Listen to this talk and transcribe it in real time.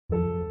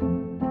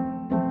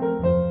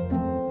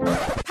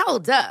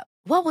Hold up.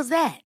 What was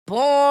that?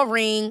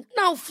 Boring.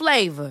 No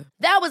flavor.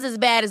 That was as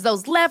bad as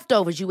those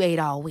leftovers you ate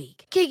all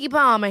week. Keke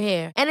Palmer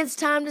here, and it's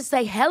time to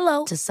say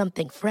hello to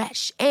something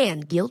fresh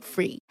and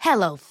guilt-free.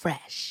 Hello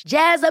Fresh.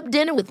 Jazz up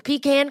dinner with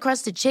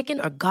pecan-crusted chicken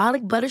or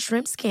garlic butter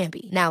shrimp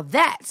scampi. Now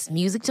that's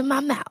music to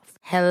my mouth.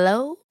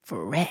 Hello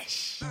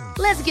Fresh.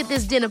 Let's get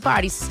this dinner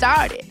party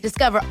started.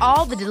 Discover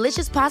all the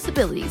delicious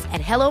possibilities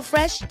at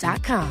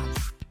hellofresh.com.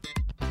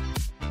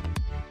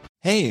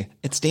 Hey,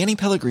 it's Danny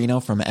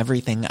Pellegrino from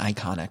Everything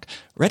Iconic.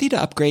 Ready to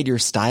upgrade your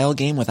style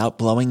game without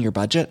blowing your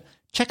budget?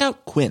 Check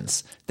out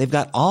Quince. They've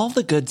got all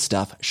the good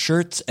stuff,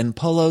 shirts and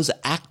polos,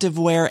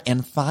 activewear,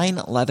 and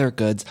fine leather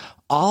goods,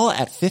 all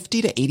at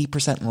 50 to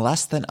 80%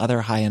 less than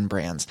other high-end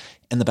brands.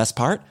 And the best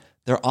part?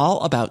 They're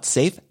all about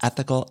safe,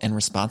 ethical, and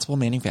responsible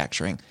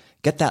manufacturing.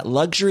 Get that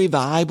luxury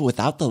vibe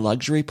without the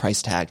luxury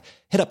price tag.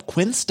 Hit up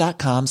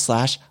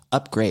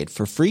quince.com/upgrade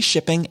for free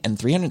shipping and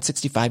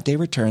 365-day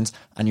returns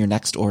on your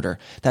next order.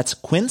 That's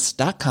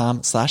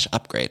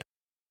quince.com/upgrade.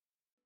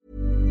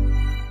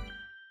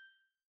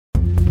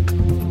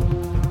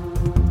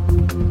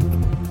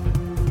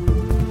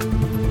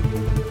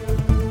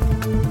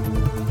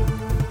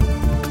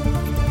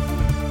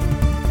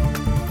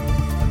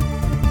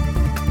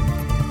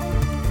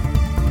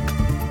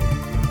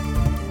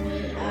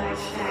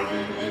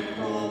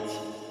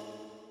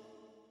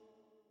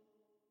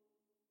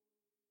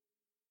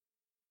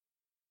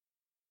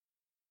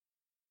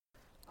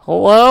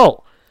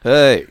 Hello.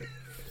 Hey.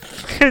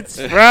 It's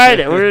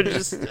Friday. We were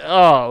just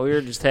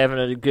having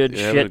a good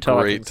shit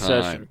talking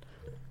session.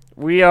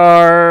 We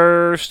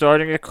are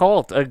starting a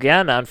cult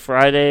again on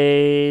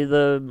Friday.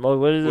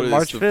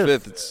 March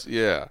 5th. It's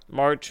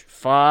March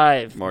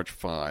 5. March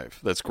 5.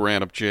 That's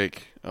Grant Up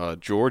Jake.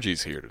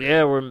 Georgie's here today.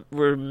 Yeah,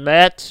 we're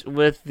met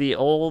with the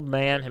old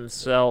man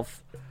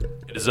himself.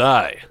 It is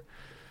I,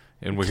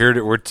 and we're here.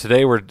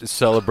 Today we're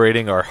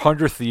celebrating our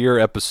 100th year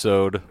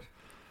episode.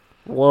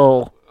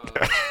 Whoa.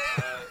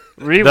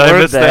 Did I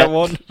miss that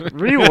one?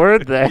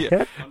 Reword that.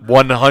 Yeah.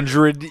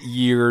 100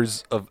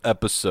 years of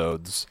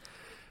episodes.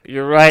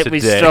 You're right. Today.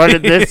 We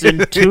started this in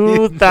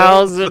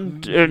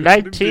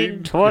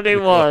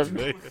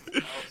 1921.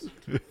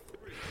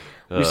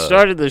 We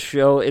started the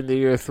show in the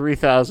year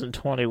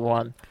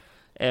 3021,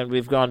 and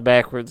we've gone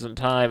backwards in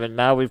time, and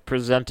now we've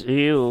presented to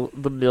you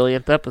the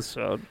 1,000th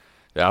episode.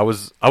 Yeah, I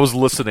was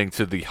listening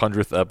to the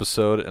 100th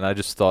episode, and I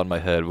just thought in my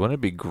head, wouldn't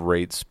it be a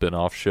great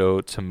spin-off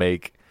show to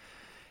make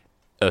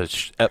a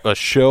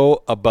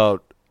show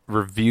about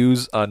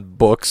reviews on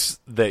books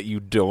that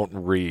you don't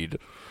read?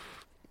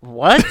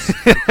 What?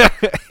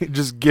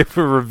 Just give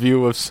a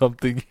review of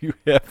something you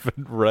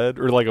haven't read,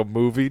 or like a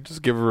movie.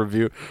 Just give a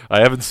review. I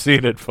haven't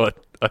seen it, but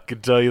I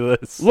can tell you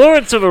this: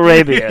 Lawrence of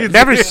Arabia.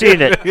 Never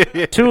seen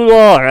it. Too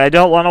long. I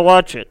don't want to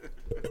watch it.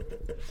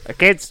 I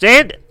can't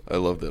stand it. I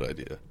love that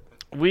idea.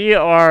 We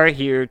are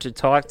here to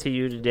talk to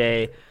you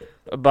today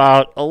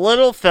about a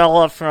little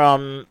fella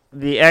from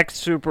the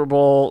ex-Super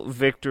Bowl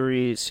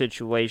victory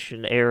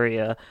situation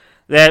area.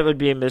 That would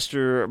be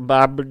Mr.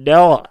 Bob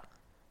Berdella.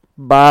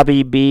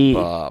 Bobby B.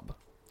 Bob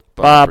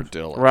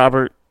Berdella.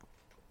 Robert.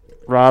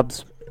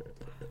 Robs.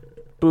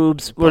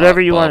 Boobs.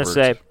 Whatever you want to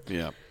say.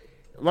 Yeah.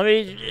 Let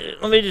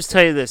me just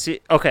tell you this.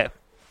 Okay.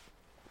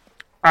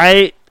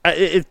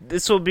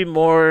 This will be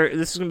more.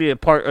 This is going to be a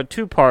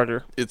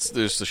two-parter.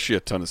 There's a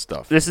shit ton of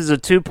stuff. This is a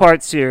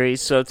two-part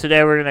series. So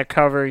today we're going to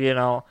cover,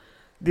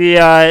 the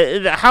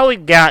how he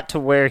got to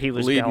where he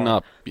was leading going.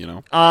 up,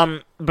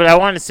 But I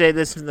want to say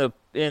this in the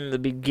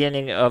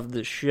beginning of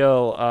the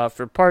show.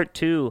 For part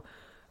two,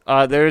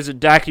 there is a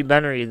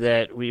documentary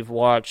that we've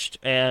watched,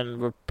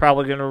 and we're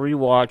probably going to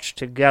rewatch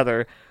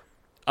together.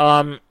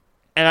 And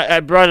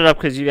I brought it up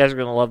because you guys are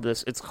going to love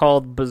this. It's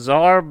called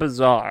Bizarre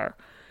Bazaar,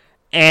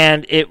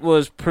 and it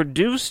was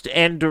produced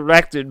and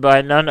directed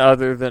by none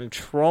other than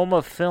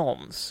Troma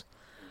Films.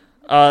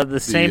 The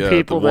same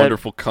people the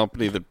wonderful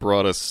company that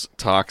brought us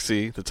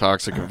Toxie, the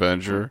Toxic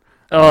Avenger.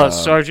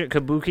 Sergeant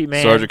Kabuki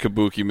Man. Sergeant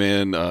Kabuki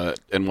Man,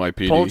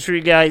 NYPD.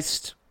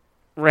 Poultrygeist,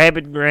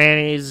 Rabid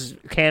Grannies,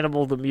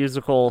 Cannibal the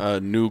Musical.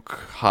 Nuke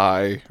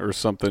High or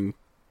something.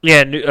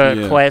 Yeah,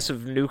 Class of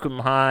Nukem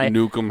High.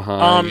 Nukem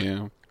High,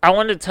 yeah. I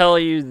want to tell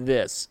you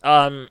this.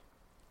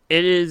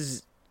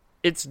 It's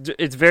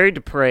very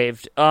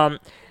depraved. Do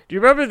you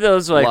remember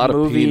those movies? A lot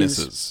of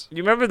penises. Do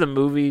you remember the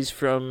movies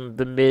from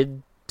the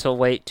mid to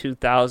late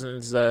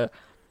 2000s?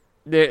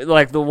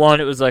 Like the one,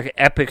 it was like an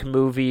epic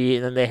movie,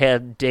 and then they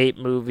had date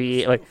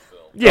movie. Like,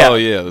 yeah, oh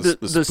yeah, the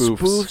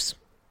spoofs.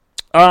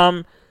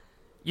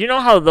 You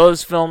know how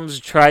those films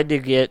tried to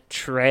get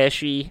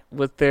trashy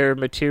with their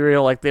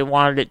material? Like they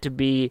wanted it to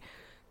be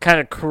kind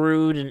of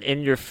crude and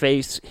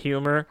in-your-face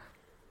humor.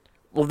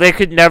 Well, they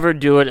could never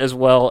do it as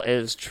well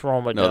as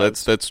Troma does. No,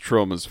 that's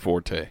Troma's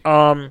forte.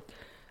 The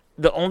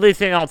only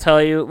thing I'll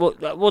tell you,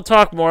 we'll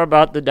talk more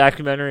about the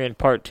documentary in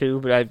part two,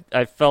 but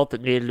I felt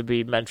it needed to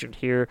be mentioned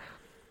here.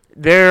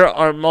 There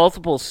are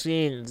multiple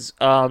scenes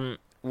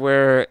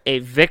where a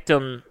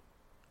victim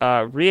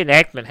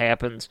reenactment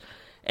happens,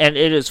 and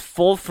it is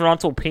full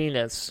frontal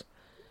penis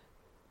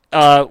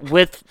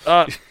with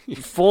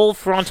full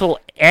frontal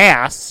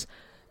ass,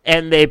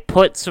 and they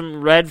put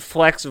some red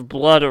flecks of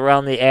blood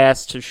around the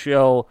ass to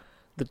show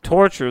the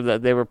torture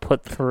that they were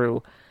put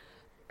through,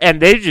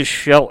 and they just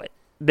show it.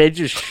 They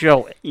just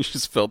show it. You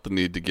just felt the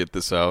need to get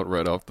this out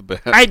right off the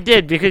bat. I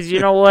did, because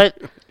you know what?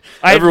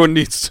 Everyone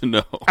needs to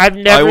know. I've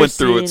never I went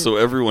through seen- it, so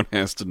everyone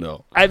has to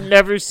know. I've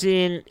never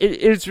seen...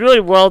 It's really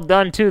well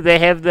done, too. They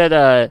have that...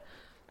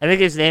 I think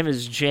his name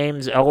is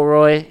James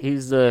Elroy.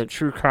 He's the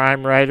true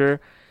crime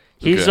writer.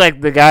 He's Okay.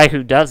 like the guy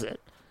who does it.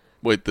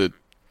 Wait, the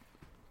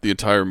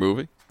entire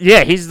movie?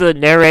 Yeah, he's the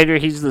narrator.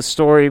 He's the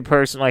story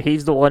person. Like,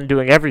 he's the one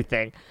doing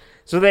everything.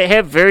 So they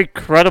have very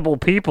credible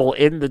people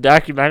in the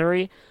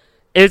documentary.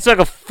 It's like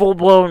a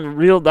full-blown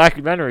real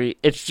documentary.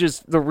 It's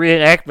just the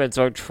reenactments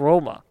are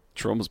trauma.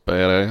 Trauma's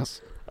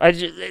badass.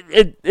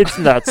 It's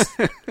nuts.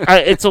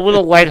 It's a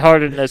little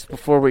lightheartedness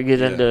before we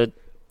get into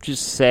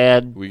just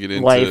sad We get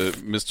into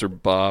life. Mr.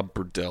 Bob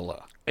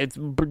Berdella. It's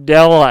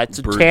Burdella.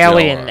 It's Burdella.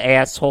 Italian,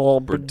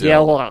 asshole.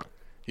 Burdella. Burdella.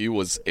 He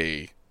was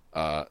a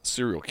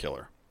serial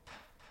killer,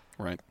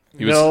 right?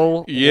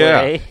 No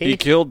Yeah, way. he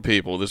killed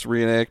people. This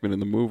reenactment in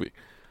the movie.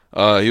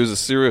 He was a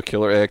serial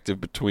killer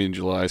active between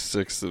July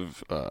 6th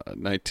of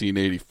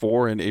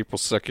 1984 and April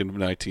 2nd of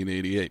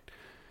 1988,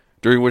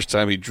 during which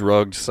time he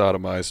drugged,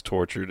 sodomized,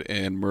 tortured,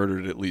 and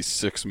murdered at least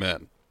 6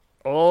 men.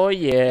 Oh,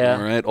 yeah.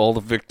 All right, all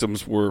the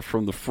victims were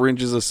from the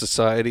fringes of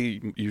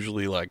society,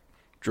 usually like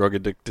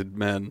drug-addicted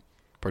men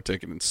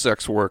partaking in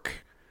sex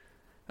work.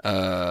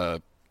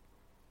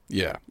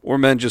 Yeah, or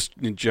men just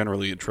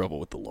generally in trouble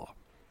with the law.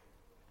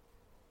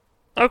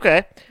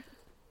 Okay.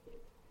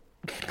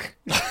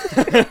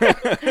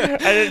 I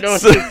didn't know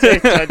what to say.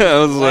 So I just I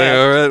was like, laughed.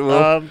 all right,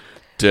 well,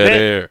 dead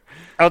man, air.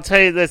 I'll tell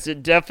you this: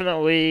 it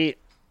definitely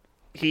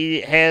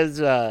he has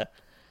a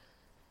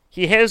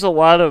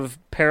lot of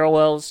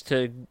parallels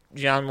to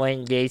John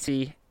Wayne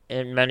Gacy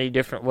in many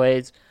different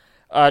ways.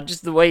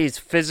 Just the way he's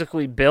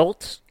physically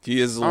built,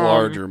 He is a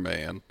larger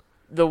man.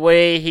 the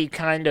way he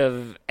kind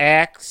of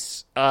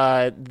acts,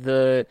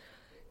 in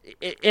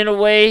a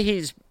way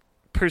he's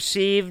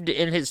perceived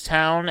in his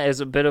town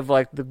as a bit of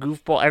like the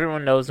goofball.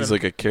 Everyone knows him. He's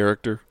like a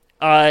character.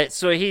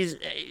 So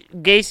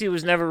Gacy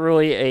was never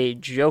really a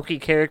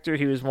jokey character.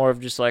 He was more of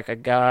just like a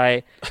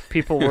guy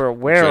people were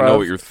aware I of. know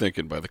what you're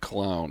thinking by the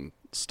clown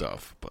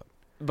stuff, but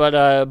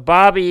But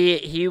Bobby,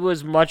 he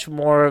was much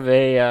more of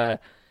a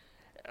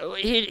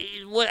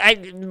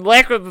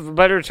lack of a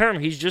better term,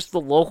 he's just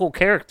the local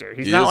character.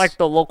 He's He not is. like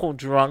the local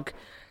drunk.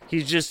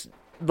 He's just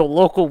the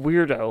local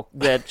weirdo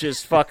that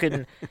just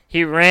fucking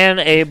he ran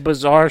a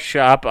bazaar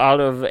shop out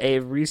of a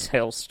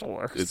resale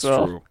store. it's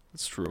So true.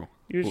 It's true.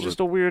 He was Well, just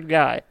a weird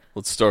guy.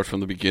 Let's start from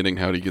the beginning.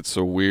 How did he get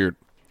so weird?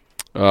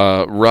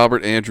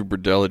 Robert Andrew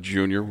Berdella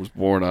Jr. was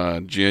born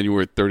on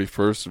January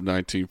 31st of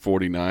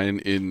 1949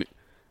 in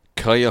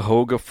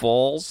Cuyahoga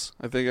Falls.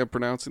 I think I'm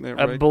pronouncing that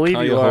right. I believe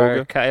you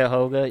are Cuyahoga,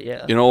 Cuyahoga,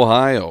 yeah. in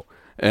Ohio.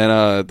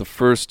 And the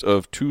first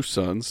of 2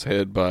 sons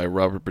had by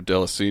Robert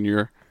Berdella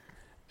Sr.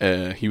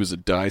 He was a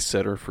die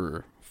setter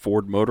for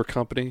Ford Motor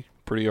Company.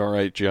 Pretty all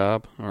right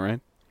job, all right.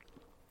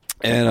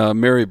 And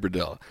Mary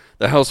Berdella.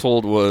 The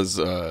household was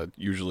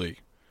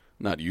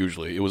not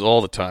usually, it was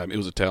all the time, it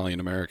was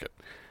Italian-American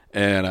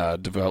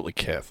and devoutly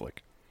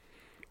Catholic.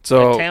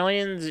 So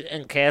Italians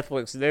and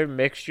Catholics, their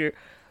mixture.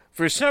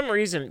 For some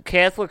reason,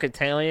 Catholic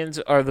Italians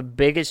are the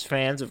biggest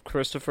fans of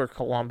Christopher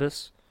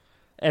Columbus.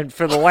 And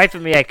for the life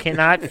of me, I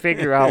cannot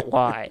figure out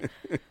why.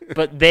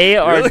 But they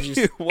are Really?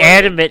 just Why?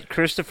 adamant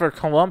Christopher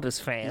Columbus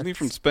fans. isn't he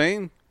from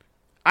Spain?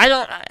 I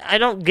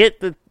don't get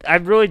the. I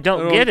really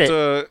don't get it.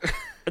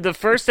 The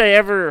first I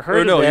ever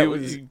heard no, of that he-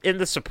 was he- in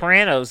The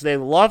Sopranos. They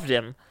loved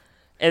him,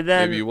 and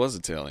then Maybe he was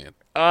Italian.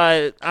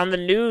 on the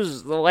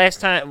news the last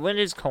time. When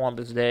is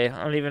Columbus Day?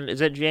 I don't even. Is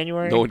that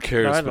January? No one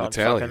cares, I but don't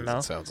fucking Italians, know.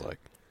 it sounds like.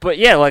 But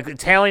yeah, like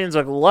Italians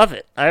like love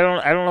it. I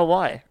don't know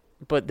why.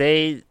 But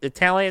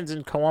Italians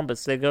and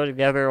Columbus, they go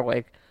together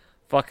like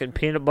fucking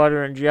peanut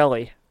butter and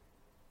jelly.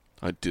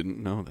 I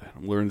didn't know that.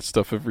 I'm learning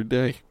stuff every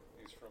day.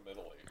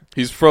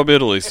 He's from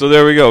Italy, so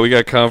there we go. We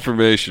got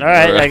confirmation. All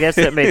right, I guess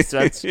that makes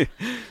sense. Why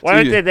So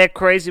aren't you- they that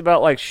crazy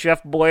about like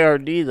Chef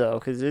Boyardee though?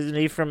 Because isn't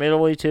he from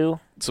Italy too?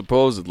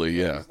 Supposedly,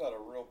 yeah.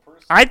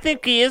 I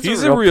think he is.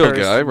 He's a real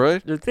person. guy,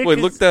 right? The thing Wait,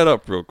 is- look that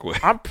up real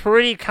quick. I'm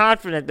pretty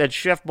confident that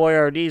Chef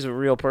Boyardee is a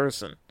real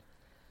person.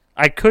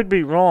 I could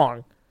be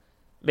wrong.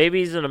 Maybe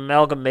he's an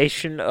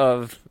amalgamation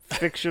of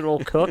fictional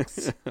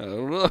cooks. I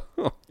don't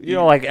know. You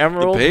know, like The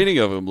Emerald. painting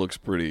of him looks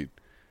pretty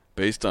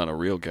based on a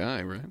real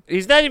guy, right?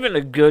 He's not even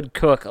a good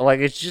cook. Like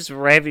it's just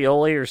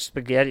ravioli or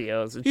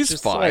SpaghettiOs. It's He's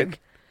just fine. Like,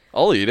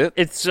 I'll eat it.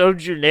 it's so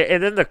generic.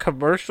 And then the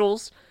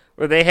commercials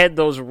where they had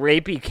those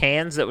rapey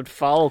cans that would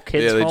follow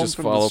kids Yeah, they home just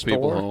from follow the store.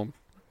 people home.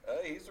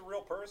 He's a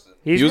real person.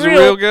 He's He was real.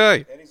 a real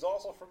guy. And he's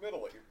also from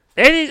Italy.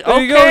 And he's, There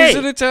okay. you go. He's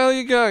an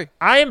Italian guy.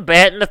 I am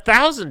batting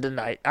 1,000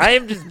 tonight. I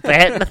am just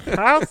batting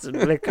 1,000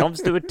 when it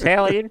comes to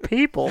Italian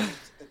people.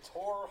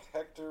 Ettore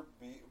Hector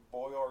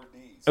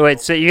Boyardee. Oh, wait,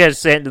 so you gotta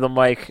say it into the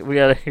mic. We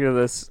gotta hear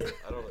this.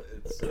 I don't know.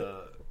 It's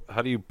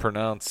how do you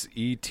pronounce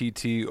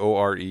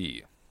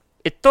Ettore?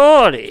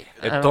 Ettore.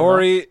 I don't know.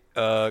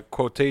 Ettore,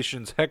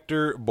 quotations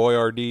Hector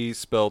Boiardi,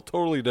 spelled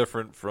totally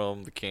different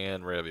from the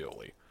canned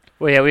ravioli.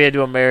 Well, yeah, we had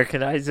to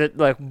Americanize it,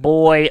 like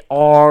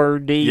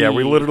Boy-R-D. Yeah,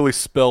 we literally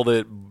spelled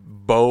it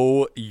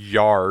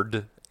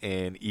Boyard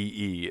and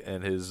E-E,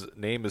 and his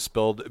name is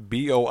spelled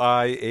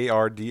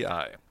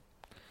B-O-I-A-R-D-I.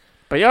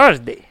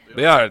 Boyardi.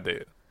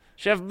 Boiardi.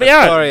 Chef Ettore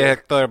Boyardi.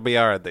 Hector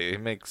Boiardi. He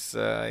makes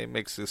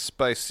a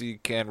spicy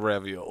canned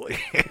ravioli.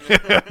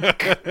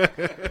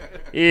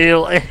 He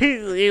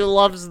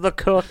loves the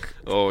cook.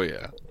 Oh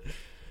yeah.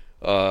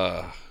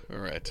 All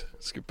right.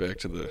 Let's get back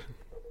to the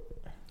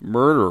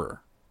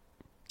murderer.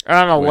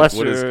 On a Wait,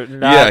 lesser,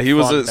 yeah, he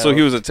was note.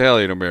 he was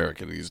Italian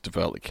American. He's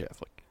devoutly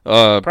Catholic.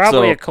 Probably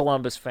so- a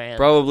Columbus fan.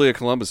 Probably a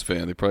Columbus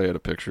fan. They probably had a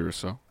picture or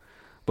so.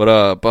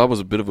 But Bob was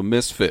a bit of a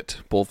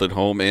misfit, both at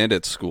home and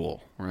at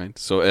school, right?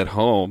 So at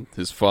home,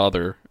 his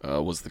father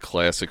was the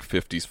classic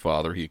 50s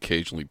father. He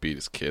occasionally beat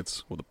his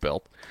kids with a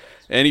belt.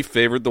 And he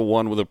favored the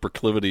one with a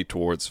proclivity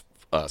towards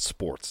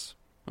sports.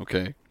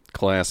 Okay?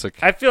 Classic.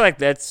 I feel like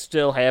that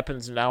still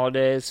happens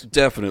nowadays.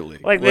 Definitely.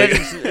 Like that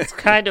is, it's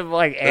kind of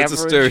like That's average.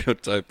 a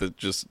stereotype that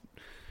just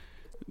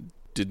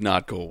did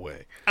not go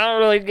away. I don't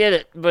really get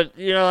it, but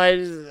you know,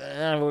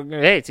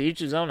 hey, to each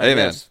his own. I Hey,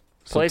 man. guess.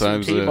 Play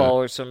some Sometimes, t-ball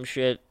or some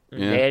shit,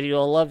 and yeah. Daddy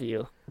will love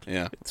you.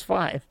 Yeah. It's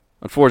fine.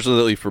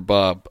 Unfortunately for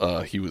Bob,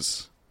 he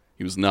was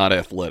not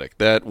athletic.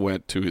 That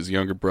went to his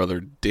younger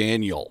brother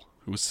Daniel,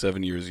 who was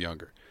 7 years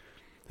younger.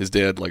 His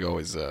dad, like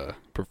always,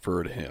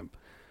 preferred him.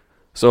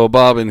 So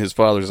Bob, in his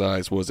father's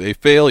eyes, was a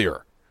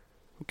failure.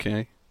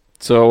 Okay,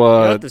 so You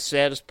know what the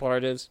saddest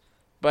part is?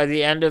 By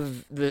the end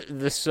of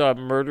this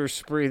murder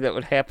spree that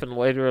would happen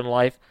later in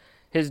life,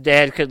 his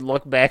dad could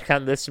look back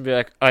on this and be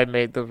like, "I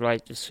made the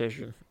right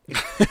decision.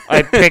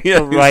 I picked Yeah,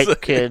 the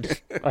right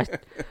kid.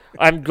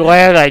 I'm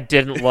glad I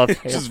didn't love it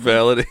him." just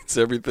validates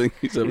everything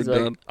he's ever He's like,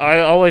 done. I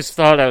always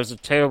thought I was a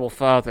terrible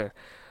father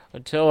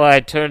until I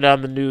turned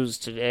on the news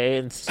today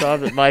and saw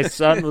that my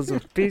son was a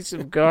piece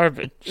of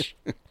garbage.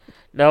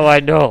 Now I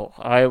know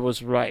I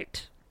was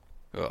right.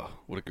 Oh,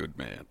 what a good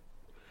man.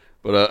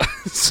 But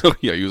so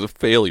yeah, he was a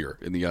failure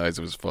in the eyes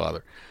of his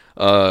father.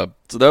 So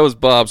that was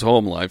Bob's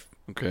home life.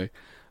 Okay.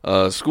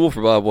 School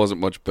for Bob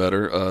wasn't much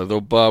better. Though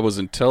Bob was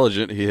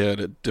intelligent, he had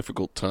a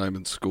difficult time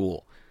in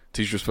school.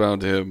 Teachers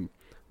found him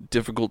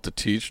difficult to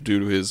teach due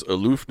to his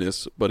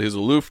aloofness, but his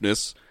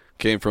aloofness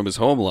came from his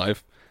home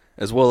life,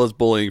 as well as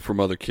bullying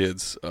from other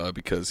kids,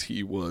 because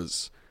he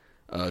was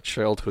a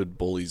childhood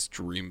bully's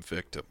dream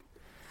victim.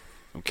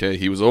 Okay,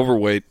 he was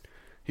overweight,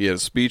 he had a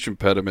speech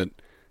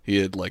impediment, he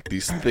had like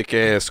these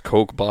thick-ass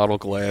Coke bottle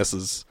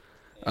glasses,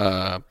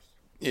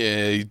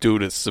 due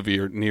to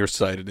severe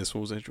nearsightedness.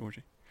 What was that,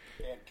 Georgie?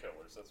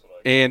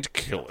 And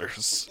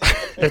killers.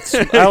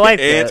 I like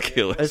that. And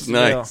killers. That's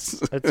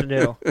Nice. New. That's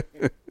new.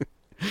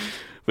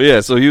 But yeah,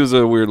 so he was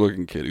a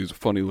weird-looking kid. He was a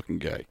funny-looking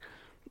guy.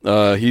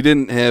 He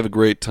didn't have a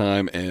great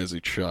time as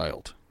a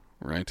child,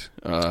 right?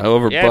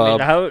 However, Yeah,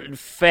 Bob... I mean, how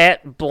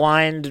fat,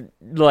 blind,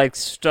 like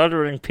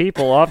stuttering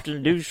people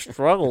often do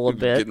struggle a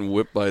bit. getting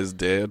whipped by his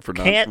dad for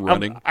not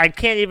running. I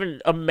can't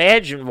even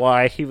imagine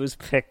why he was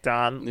picked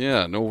on.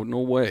 Yeah, no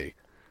way.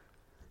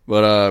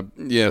 But,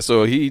 yeah,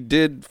 so he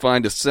did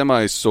find a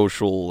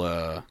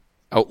semi-social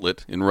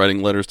outlet in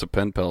writing letters to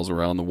pen pals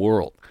around the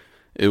world.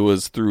 It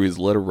was through his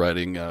letter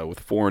writing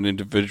with foreign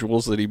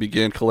individuals that he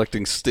began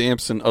collecting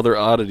stamps and other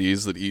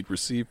oddities that he'd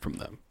received from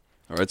them.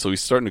 All right, so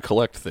he's starting to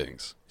collect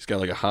things. He's got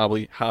like a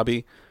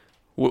hobby.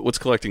 What's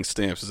collecting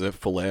stamps? Is that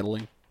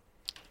philately?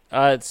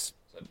 It's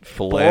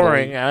Philately?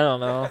 boring. I don't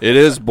know. It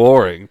is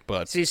boring,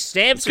 but See,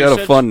 stamps it's got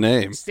are a fun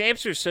name.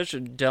 Stamps are such a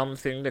dumb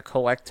thing to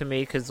collect to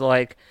me because,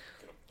 like,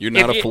 You're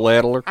not if a you-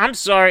 philateler? I'm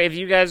sorry if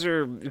you guys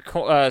are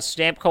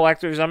stamp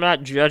collectors. I'm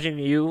not judging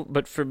you,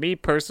 but for me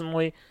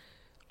personally,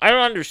 I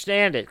don't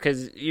understand it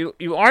because you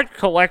aren't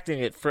collecting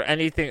it for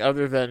anything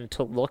other than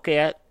to look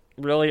at,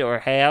 really, or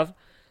have.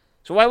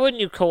 So why wouldn't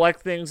you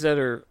collect things that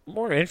are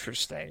more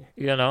interesting?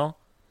 You know,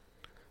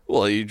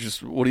 Well,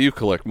 what do you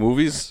collect?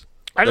 Movies?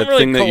 I don't That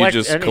really thing that you collect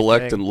just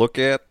collect anything. and look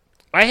at?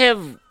 I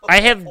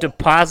have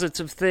deposits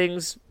of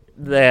things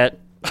that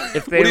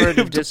if they What do you were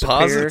to have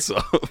disappear, deposits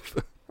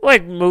of?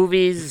 like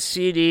movies,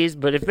 CDs,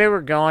 but if they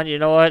were gone, you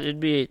know what? It'd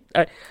be.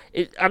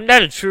 I'm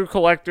not a true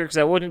collector because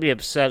I wouldn't be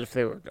upset if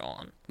they were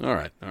gone. All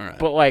right.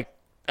 But like,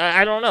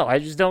 I don't know. I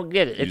just don't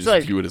get it. You It's just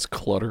like view it as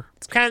clutter?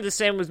 it's kind of the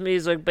same with me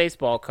as like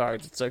baseball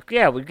cards. It's like,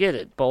 yeah, we get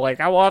it, but like,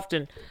 how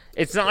often?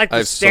 It's not like I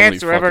the have so many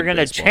stats are ever fucking going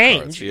to baseball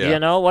change. cards, yeah. You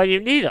know, why do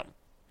you need them?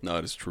 No,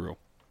 it is true.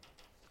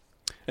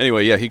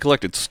 Anyway, yeah, he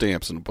collected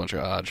stamps and a bunch of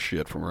odd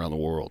shit from around the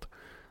world.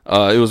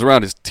 It was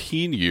around his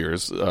teen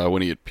years,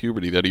 when he hit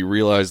puberty, that he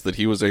realized that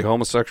he was a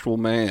homosexual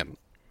man.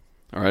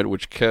 All right,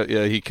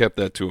 he kept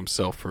that to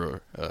himself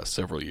for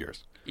several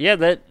years. Yeah,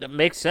 that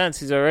makes sense.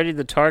 He's already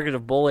the target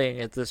of bullying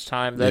at this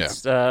time.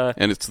 That's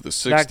And it's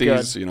the not good.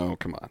 60s, you know,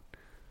 come on.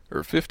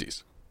 Or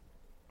 50s.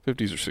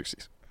 50s or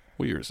 60s.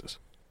 What year is this?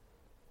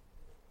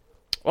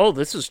 oh,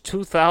 this is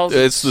 2000.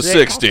 It's the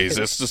 60s.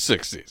 It's the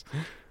 60s.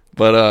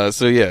 But,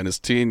 so yeah, in his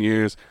teen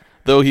years,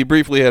 Though he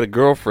briefly had a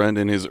girlfriend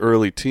in his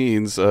early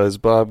teens, as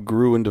Bob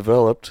grew and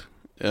developed,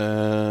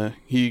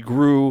 he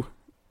grew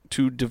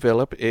to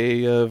develop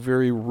a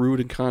very rude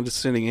and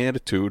condescending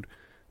attitude,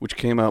 which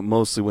came out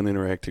mostly when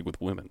interacting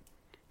with women.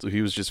 So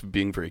he was just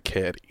being very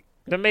catty.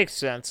 That makes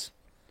sense.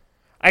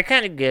 I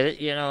kind of get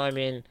it, I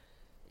mean,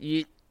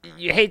 you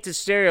hate the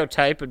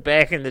stereotype, but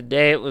back in the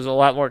day it was a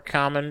lot more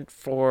common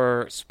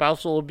for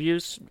spousal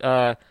abuse,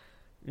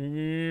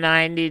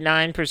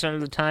 99%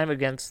 of the time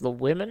against the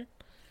women.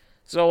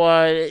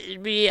 So,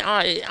 it'd be,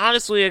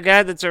 honestly, a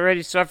guy that's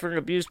already suffering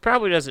abuse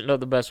probably doesn't know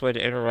the best way to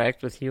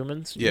interact with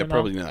humans. Yeah,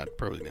 probably not.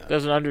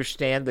 Doesn't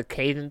understand the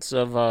cadence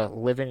of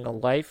living a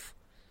life.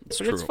 It's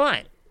but true. It's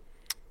fine.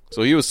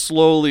 So he was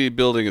slowly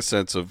building a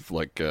sense of,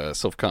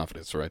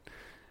 self-confidence, right?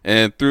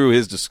 And through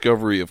his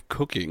discovery of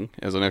cooking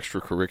as an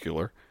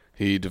extracurricular,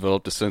 he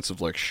developed a sense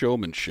of,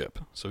 showmanship.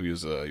 So he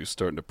was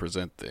starting to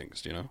present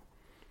things,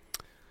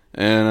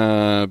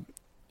 And,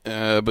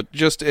 but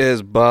just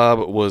as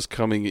Bob was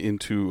coming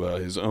into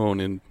his own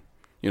and,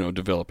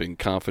 developing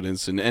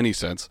confidence in any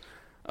sense,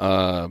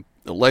 a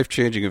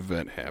life-changing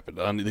event happened.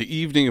 On the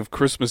evening of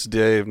Christmas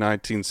Day of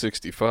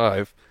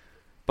 1965,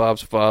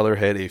 Bob's father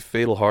had a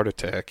fatal heart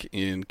attack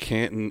in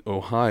Canton,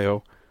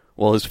 Ohio,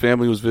 while his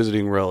family was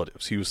visiting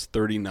relatives. He was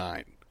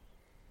 39.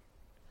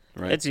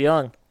 Right? It's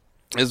young.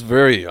 It's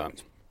very young.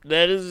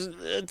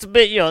 It's a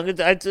bit young.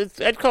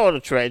 I'd call it a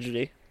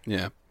tragedy.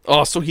 Yeah.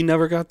 Oh, so he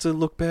never got to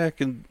look back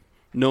and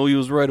know he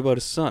was right about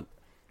his son.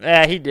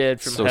 Yeah, he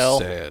did from hell.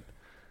 So sad.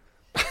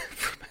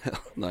 From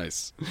hell.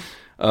 Nice.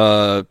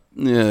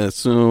 Yeah,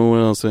 so what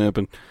else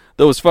happened?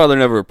 Though his father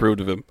never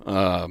approved of him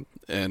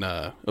and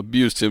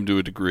abused him to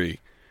a degree,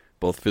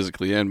 both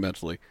physically and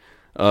mentally,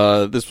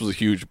 this was a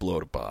huge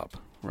blow to Bob,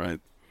 right?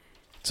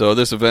 So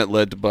this event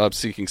led to Bob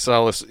seeking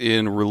solace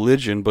in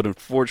religion, but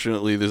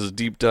unfortunately this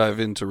deep dive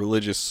into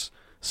religious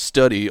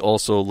study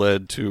also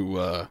led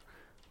to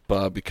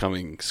Bob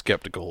becoming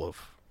skeptical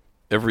of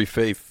every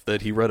faith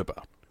that he read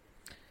about.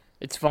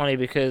 It's funny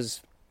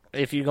because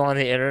if you go on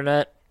the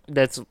internet,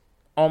 that's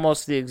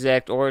almost the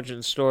exact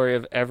origin story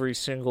of every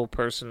single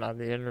person on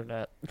the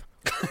internet.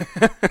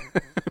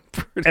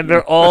 And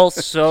they're all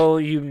so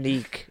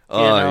unique.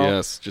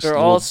 Yes. Just they're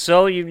all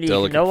so unique.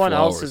 No one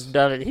else flowers. has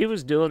done it. He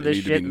was doing They this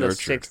need to shit be in the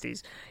nurtured.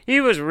 60s.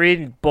 He was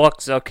reading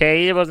books,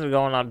 okay? He wasn't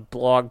going on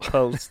blog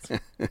posts.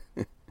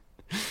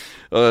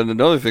 And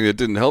another thing that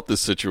didn't help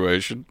this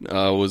situation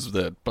was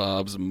that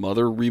Bob's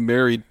mother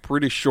remarried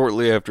pretty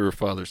shortly after her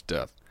father's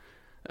death.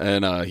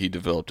 And he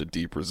developed a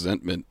deep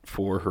resentment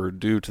for her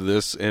due to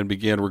this and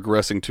began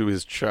regressing to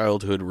his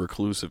childhood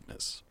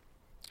reclusiveness.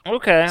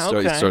 Okay. So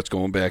he starts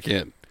going back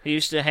in. He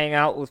used to hang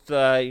out with,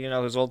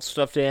 his old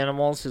stuffed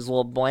animals, his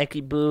little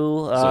blankie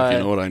boo. So you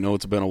know what? I know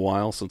it's been a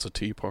while since a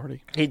tea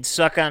party. He'd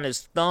suck on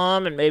his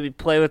thumb and maybe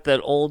play with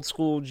that old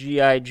school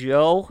G.I.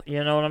 Joe.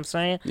 You know what I'm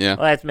saying? Yeah.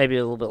 Well, that's maybe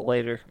a little bit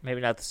later. Maybe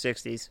not the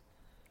 60s.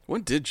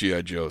 When did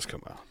G.I. Joes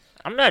come out?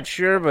 I'm not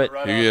sure, but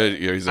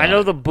He's I on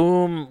know it. the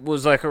boom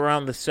was like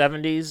around the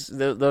 70s.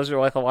 Those are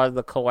like a lot of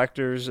the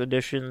collector's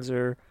editions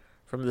are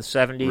from the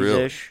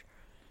 70s-ish.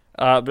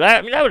 Really? But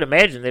I would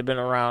imagine they've been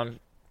around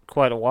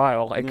quite a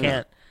while.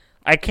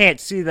 I can't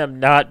see them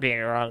not being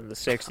around in the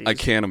 60s. I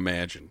can't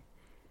imagine.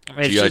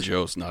 I mean, G.I.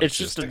 Joe's not it's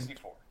existing.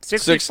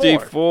 just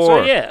 64.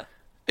 So, yeah.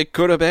 It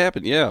could have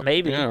happened, yeah.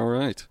 Maybe. Yeah, all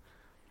right.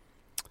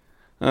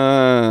 What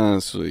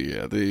am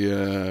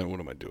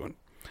I doing?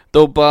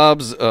 Though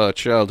Bob's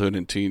childhood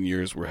and teen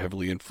years were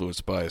heavily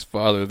influenced by his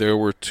father, there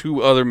were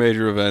two other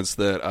major events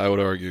that I would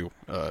argue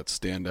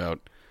stand out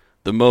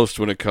the most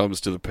when it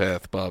comes to the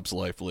path Bob's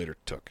life later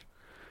took.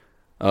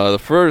 The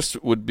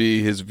first would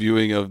be his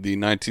viewing of the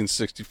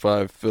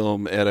 1965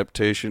 film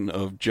adaptation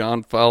of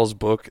John Fowles'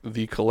 book,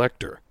 The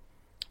Collector.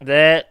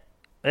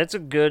 That's a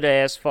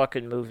good-ass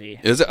fucking movie.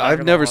 Is it? Not I've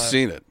gonna never lie.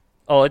 seen it.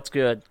 Oh, it's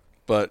good.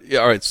 But, yeah,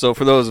 all right, so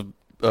for those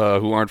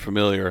who aren't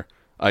familiar,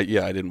 I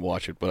didn't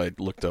watch it, but I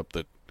looked up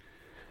the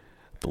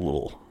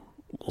little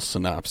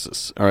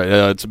synopsis. All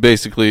right, it's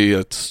basically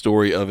a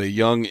story of a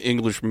young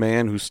English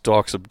man who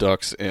stalks,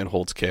 abducts, and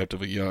holds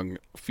captive a young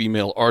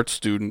female art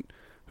student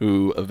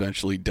who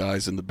eventually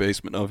dies in the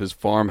basement of his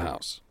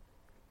farmhouse.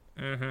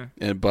 Mm-hmm.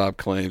 And Bob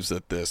claims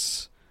that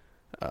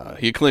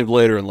he claimed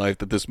later in life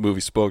that this movie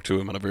spoke to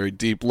him on a very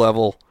deep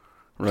level.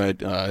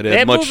 Right? It had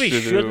That much movie to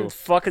shouldn't do.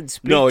 fucking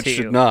speak No, it to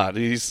should you. not.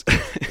 He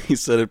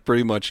said it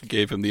pretty much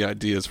gave him the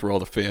ideas for all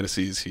the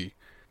fantasies he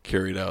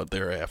carried out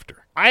thereafter.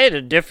 I had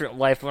a different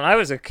life. When I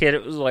was a kid,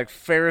 it was like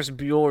Ferris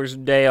Bueller's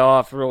Day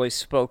Off really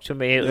spoke to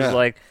me. It was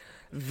like,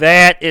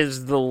 that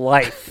is the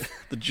life.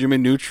 The Jimmy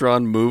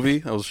Neutron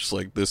movie, I was just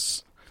like,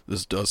 this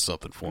does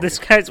something for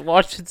This me. guy's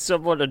watching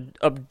someone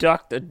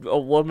abduct a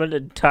woman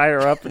and tie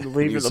her up and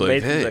leave her in He's the like,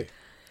 basement. He's hey, like,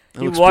 that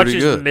he looks watches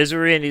pretty good.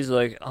 Misery and he's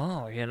like,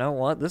 oh, you know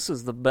what? This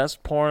is the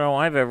best porno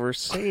I've ever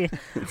seen.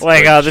 like,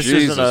 like, oh, this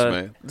Jesus,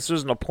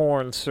 isn't a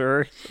porn,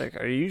 sir. He's like,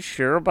 are you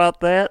sure about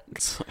that?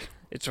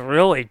 It's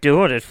really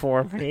doing it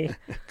for me.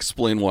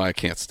 Explain why I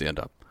can't stand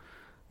up.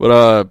 But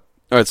all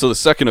right, so the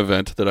second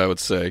event that I would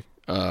say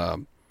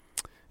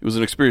It was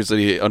an experience that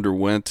he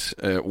underwent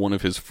at one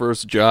of his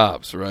first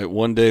jobs, right?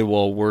 One day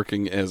while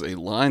working as a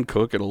line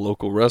cook at a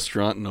local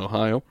restaurant in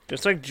Ohio.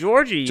 Just like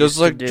Georgie Just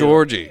used like to do.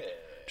 Georgie.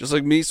 Just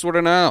like me sort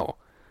of now.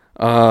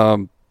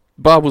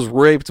 Bob was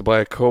raped by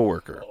a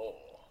coworker.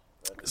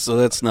 So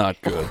that's not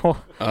good.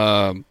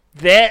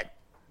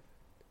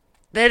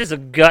 That is a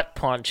gut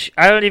punch.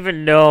 I don't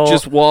even know.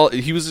 Just while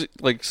he was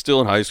like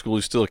still in high school, he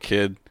was still a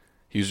kid.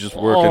 He was just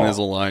working as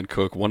a line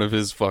cook. One of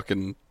his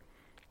fucking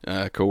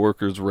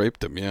coworkers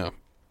raped him, yeah.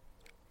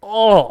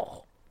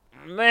 Oh,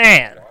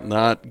 man.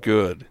 Not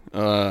good.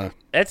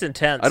 That's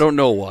intense. I don't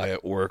know why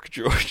at work,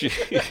 Georgie.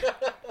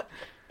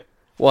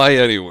 Why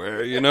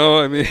anywhere, you know?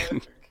 I mean,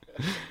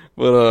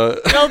 but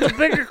No, the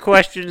bigger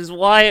question is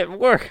why at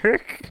work.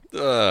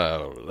 I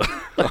don't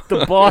know.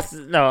 The boss.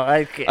 No,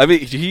 I can't. I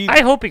mean,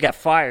 I hope he got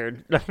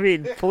fired. I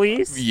mean,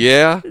 please.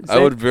 Yeah, I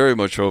that- would very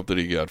much hope that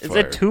he got Is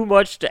fired. that too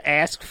much to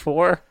ask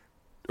for?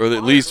 Or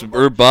at least,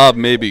 or Bob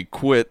maybe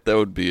quit. That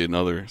would be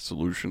another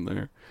solution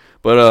there.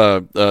 But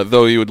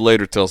though he would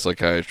later tell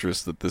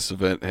psychiatrists that this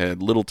event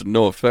had little to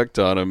no effect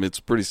on him, it's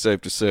pretty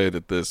safe to say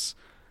that this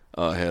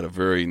had a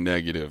very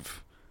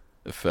negative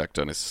effect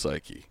on his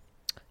psyche.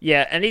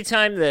 Yeah,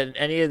 anytime that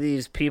any of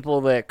these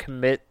people that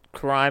commit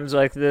crimes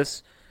like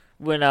this,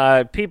 when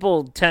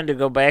people tend to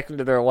go back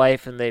into their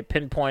life and they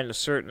pinpoint a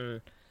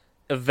certain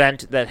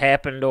event that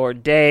happened or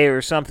day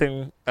or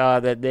something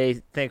that they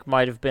think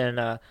might have been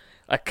a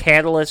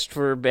catalyst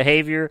for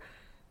behavior,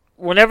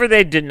 whenever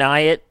they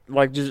deny it,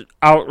 like just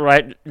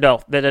outright,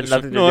 no, that had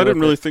nothing to do No, I with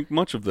didn't really it. think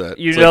much of that.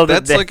 You It's know like,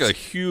 that that's like that's- a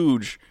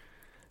huge,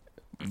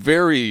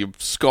 very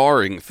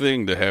scarring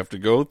thing to have to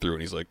go through.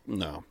 And he's like,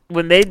 no.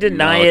 When they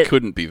deny No, it,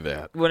 couldn't be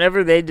that.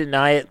 whenever they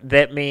deny it,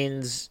 that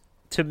means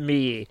to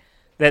me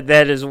that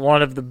is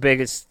one of the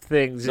biggest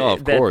things No,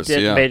 of that course,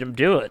 yeah. made him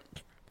do it.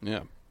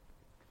 Yeah.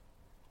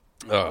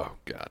 Oh,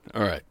 God.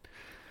 All right.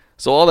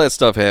 So all that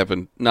stuff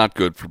happened. Not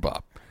good for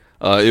Bob.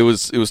 It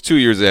was 2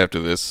 years after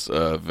this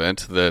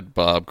event that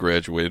Bob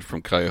graduated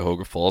from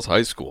Cuyahoga Falls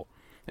High School,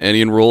 and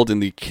he enrolled in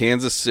the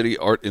Kansas City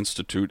Art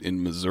Institute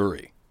in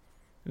Missouri.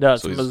 No,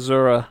 it's So he's-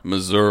 Missouri.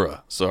 Missouri,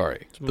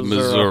 sorry, the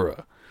Missouri.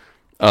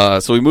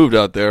 Missouri. So he moved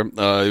out there.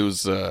 It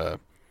was there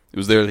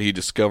that he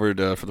discovered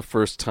for the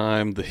first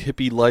time the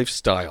hippie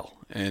lifestyle,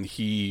 and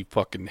he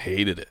fucking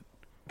hated it.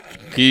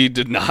 He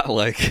did not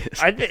like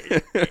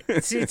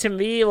it. See, to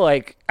me,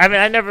 like, I mean,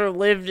 I never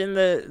lived in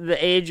the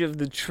age of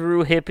the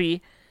true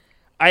hippie.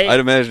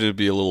 I'd imagine it'd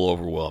be a little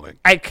overwhelming.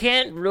 I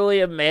can't really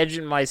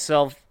imagine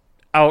myself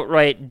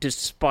outright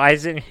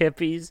despising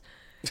hippies,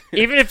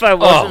 even if I Oh,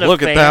 wasn't a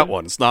look fan. at that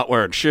one! It's not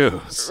wearing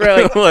shoes.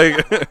 Right.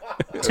 like,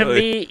 To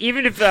me,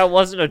 even if I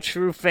wasn't a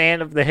true fan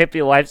of the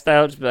hippie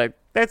lifestyle, I'd just be like,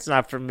 that's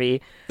not for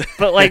me.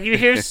 But, like, you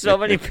hear so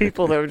many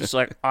people that are just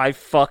like, I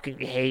fucking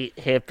hate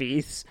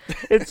hippies.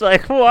 It's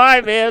like,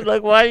 why, man?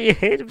 Like, why do you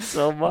hate them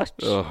so much?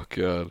 oh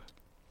God.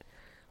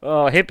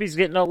 Oh, hippies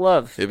get no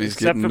love. Hippies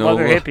except get from no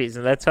other love. hippies,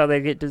 and that's how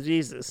they get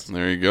diseases.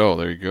 There you go.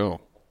 There you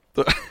go.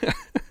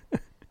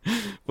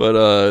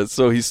 But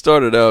so he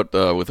started out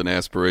with an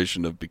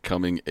aspiration of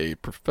becoming a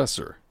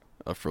professor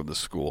from the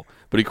school,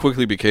 but he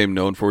quickly became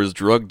known for his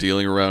drug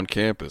dealing around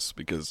campus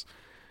because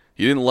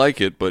he didn't like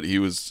it, but he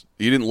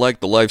didn't like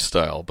the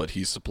lifestyle, but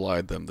he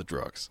supplied them the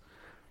drugs.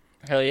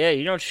 Hell yeah,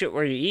 you don't shit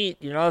where you eat.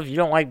 You know, if you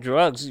don't like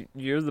drugs,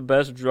 you're the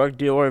best drug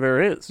dealer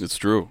there is. It's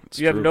true. It's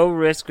You have true. no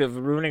risk of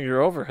ruining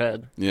your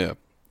overhead. Yeah.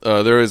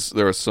 There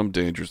are some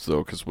dangers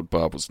though, because when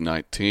Bob was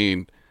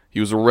 19, he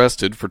was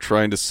arrested for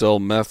trying to sell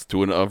meth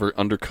to an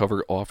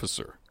undercover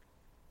officer.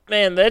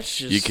 Man, that's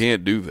just You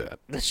can't do that.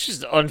 that's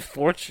just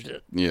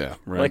unfortunate. Yeah,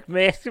 right. Like,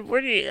 man,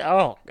 where do you?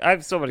 Oh, I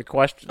have so many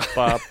questions,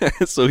 Bob.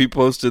 So he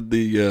posted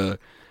the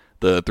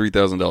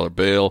 $3,000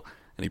 bail,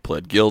 and he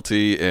pled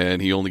guilty,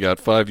 and he only got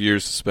 5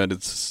 years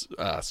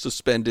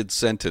suspended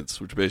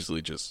sentence, which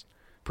basically just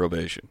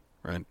probation,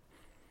 right?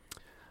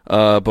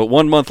 But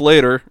 1 month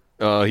later,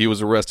 he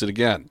was arrested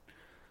again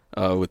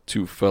with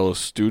two fellow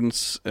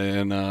students,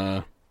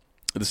 and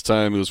this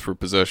time it was for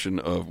possession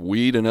of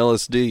weed and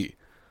LSD.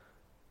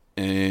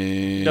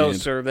 And No,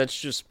 sir, that's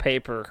just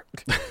paper.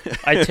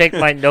 I take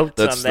my notes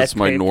on that that's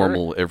my paper.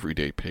 normal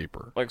everyday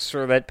paper. Like,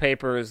 sir, that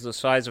paper is the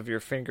size of your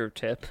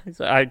fingertip.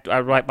 I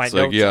write my It's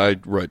notes. like, yeah, I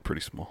write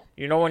pretty small.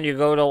 You know when you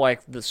go to,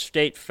 like, the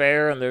state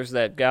fair and there's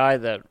that guy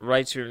that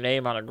writes your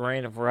name on a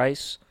grain of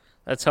rice?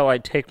 That's how I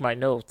take my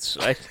notes.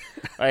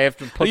 I have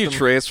to How put do you them...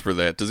 transfer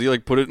that? Does he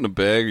like put it in a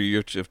bag, or you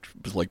have to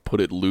like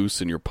put it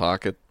loose in your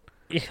pocket?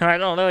 Yeah, I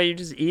don't know. You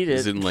just eat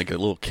Is it. it in like a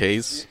little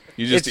case?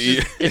 You just It's eat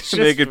just- it's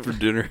make just- it for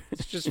dinner.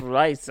 It's just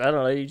rice. I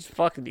don't know. You just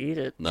fucking eat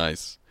it.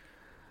 Nice.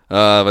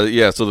 But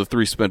yeah, so the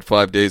three spent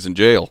 5 days in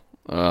jail.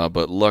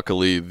 But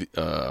luckily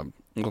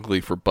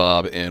for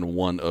Bob and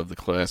one of the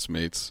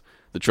classmates,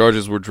 the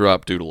charges were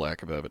dropped due to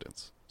lack of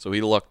evidence. So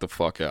he lucked the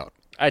fuck out.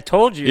 I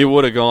told you. He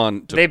would have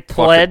gone to They fucking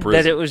pled that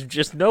prison. it was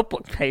just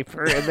notebook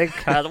paper, and they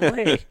got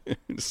away.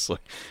 It's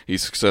like he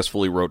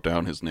successfully wrote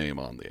down his name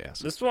on the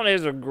acid. This one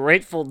has a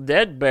Grateful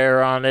Dead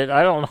bear on it.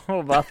 I don't know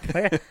about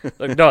that.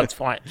 Like, no, it's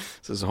fine. It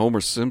says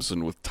Homer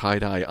Simpson with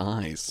tie-dye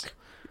eyes.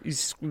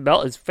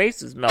 His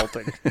face is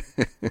melting.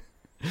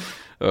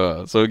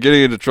 So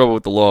getting into trouble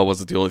with the law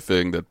wasn't the only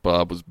thing that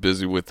Bob was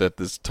busy with at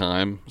this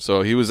time.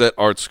 So he was at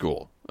art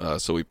school.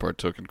 So he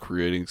partook in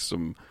creating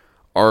some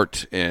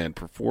art and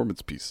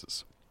performance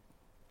pieces.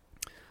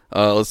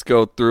 Let's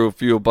go through a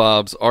few of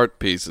Bob's art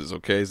pieces,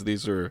 okay? So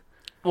these are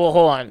Well,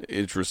 hold on.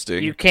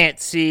 interesting. You can't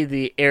see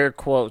the air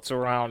quotes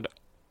around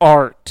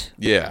art.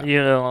 Yeah.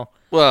 You know.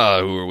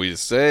 Well, who are we to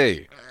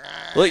say?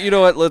 Well, you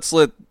know what? Let's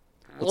let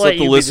Let the you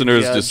be the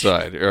listeners judge.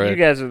 decide. All right. You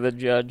guys are the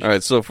judge. All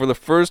right. So for the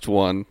first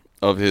one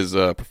of his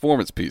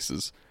performance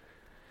pieces,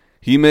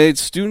 he made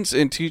students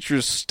and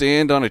teachers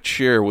stand on a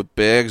chair with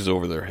bags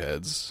over their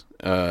heads,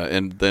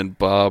 and then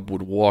Bob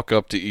would walk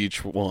up to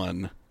each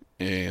one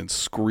and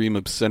scream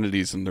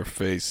obscenities in their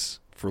face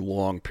for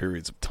long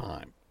periods of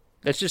time.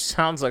 That just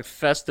sounds like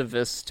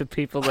Festivus to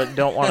people that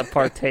don't want to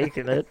partake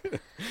in it.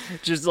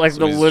 Just like So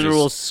the he's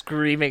literal just-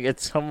 screaming at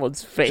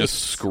someone's face.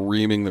 Just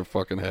screaming their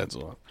fucking heads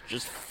off.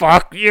 Just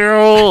fuck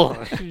you.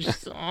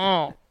 Just,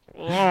 oh.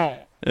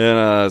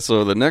 And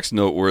so the next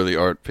noteworthy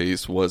art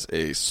piece was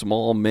a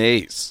small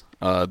maze.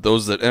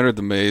 Those that entered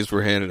the maze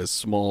were handed a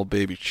small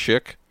baby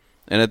chick.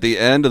 And at the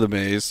end of the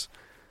maze,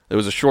 there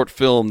was a short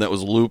film that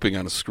was looping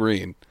on a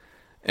screen.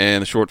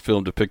 And the short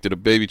film depicted a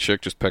baby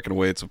chick just pecking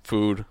away at some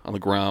food on the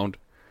ground.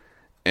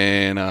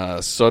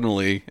 And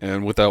suddenly,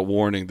 and without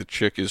warning, the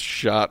chick is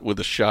shot with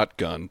a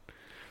shotgun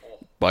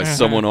by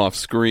someone off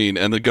screen.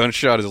 And the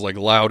gunshot is like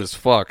loud as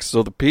fuck.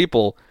 So the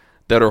people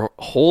that are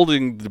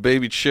holding the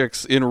baby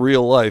chicks in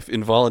real life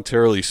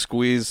involuntarily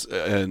squeeze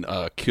and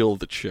kill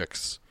the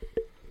chicks.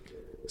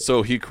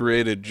 So he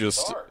created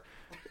just,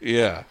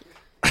 yeah.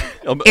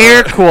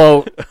 Air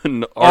quote,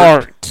 an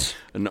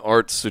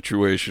art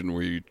situation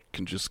where you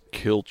can just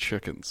kill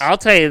chickens. I'll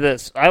tell you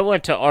this. I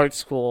went to art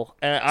school,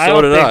 and I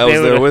So don't did think I. I they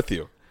was there would- with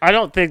you. I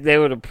don't think they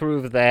would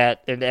approve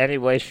that in any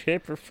way,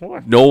 shape, or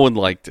form. No one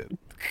liked it.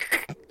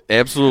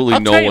 Absolutely I'll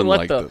no tell you one what,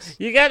 liked though, this.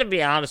 you got to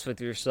be honest with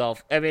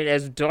yourself. I mean,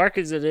 as dark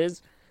as it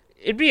is,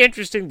 it'd be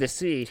interesting to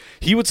see.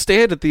 He would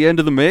stand at the end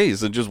of the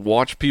maze and just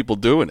watch people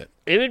doing it.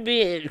 It would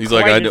be. He's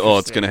like, quite oh,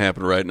 it's interesting. going to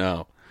happen right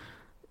now.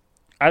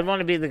 I'd want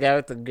to be the guy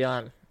with the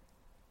gun.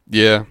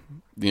 Yeah,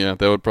 that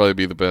would probably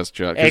be the best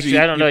job. 'Cause Actually,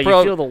 I don't know.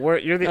 You feel the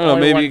worst. You're the I don't know,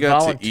 only maybe one you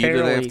got to eat it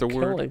voluntarily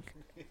afterward. killing.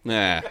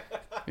 Nah.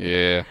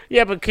 Yeah.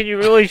 Yeah, but can you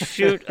really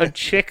shoot a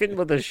chicken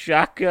with a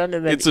shotgun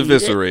and then It's eat it?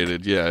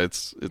 eviscerated. Yeah,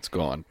 it's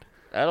gone.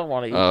 I don't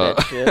want to eat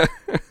that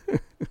shit.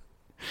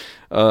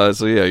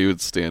 So yeah, he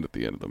would stand at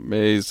the end of the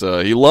maze.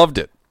 He loved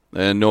it,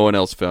 and no one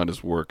else found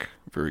his work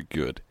very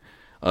good.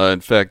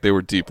 In fact, they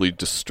were deeply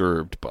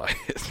disturbed by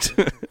it.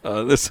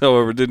 This,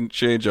 however, didn't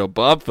change how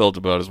Bob felt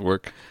about his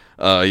work.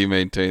 He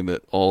maintained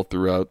that all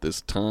throughout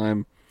this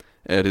time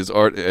at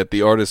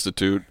the Art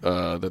Institute,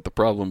 that the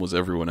problem was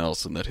everyone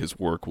else, and that his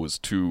work was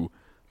too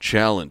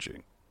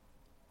challenging.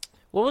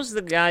 What was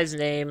the guy's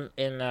name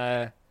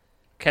in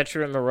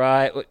Catcher in the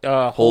Rye?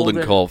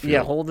 Holden Caulfield.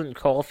 Yeah, Holden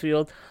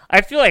Caulfield. I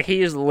feel like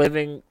he is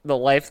living the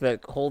life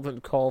that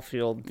Holden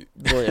Caulfield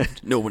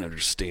lived. No one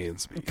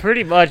understands me.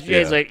 Pretty much. Yeah. Yeah.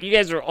 He's like, you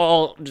guys are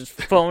all just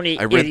phony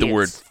I read the idiots.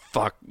 word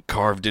 "fuck"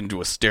 carved into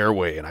a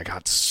stairway, and I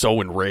got so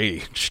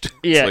enraged.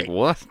 Yeah, It's like,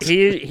 what?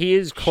 He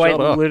is quite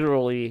Shut up.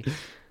 literally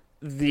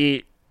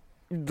the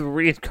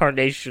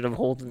reincarnation of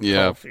Holden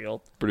Yeah.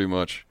 Caulfield. Pretty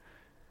much.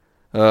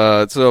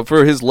 So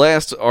for his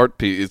last art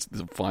piece, it's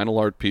the final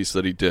art piece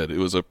that he did. It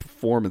was a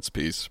performance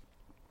piece.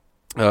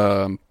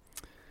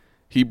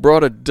 He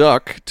brought a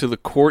duck to the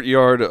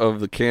courtyard of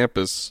the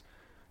campus,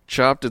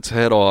 chopped its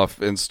head off,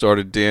 and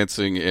started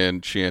dancing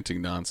and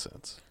chanting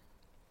nonsense.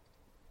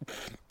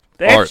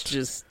 That's Art.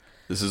 just.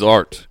 This is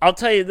art. I'll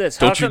tell you this.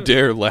 Don't how you come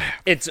dare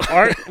laugh. It's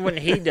art when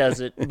he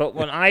does it, but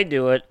when I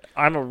do it,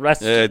 I'm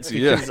arrested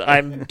Yeah, because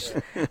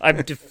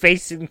I'm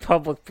defacing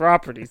public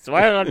property. So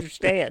I don't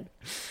understand.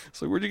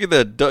 So where'd you get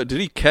that duck?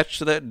 Did he catch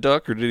that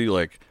duck, or did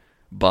he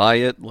buy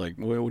it? What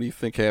do you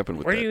think happened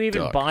with Where that do you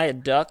even duck? buy a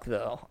duck,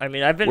 though? I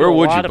mean, I've been Where to a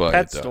would you lot buy of a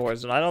pet duck?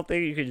 stores, and I don't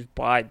think you could just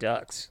buy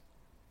ducks.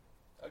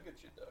 I'll get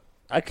you a duck.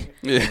 I can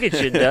Yeah. get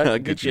you a duck. I'll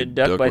Get you a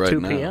duck by right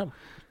 2 now. p.m.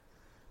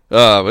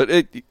 But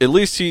at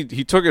least he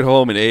took it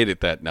home and ate it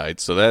that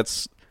night, so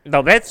that's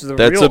No, that's the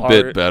a real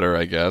bit art. better,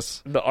 I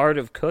guess. The art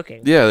of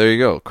cooking. Yeah, there you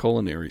go.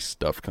 Culinary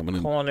stuff coming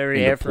in.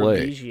 Culinary into play.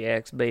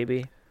 aphrodisiacs,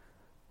 baby.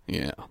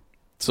 Yeah.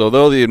 So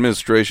though the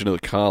administration of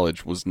the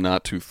college was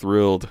not too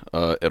thrilled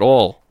at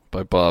all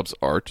by Bob's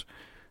art,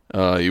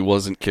 he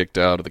wasn't kicked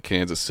out of the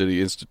Kansas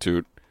City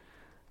Institute.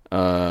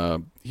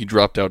 He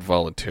dropped out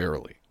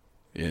voluntarily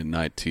in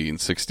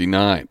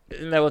 1969.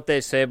 Isn't that what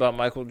they say about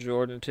Michael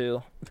Jordan,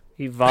 too?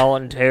 He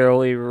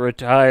voluntarily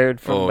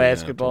retired from Oh, yeah,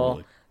 basketball.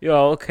 totally.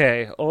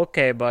 Yo,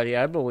 okay, buddy,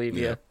 I believe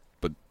you.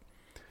 But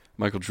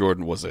Michael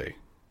Jordan was a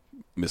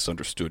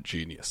misunderstood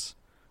genius,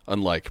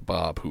 unlike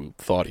Bob, who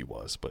thought he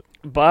was, but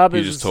Bob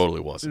he is just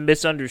totally wasn't.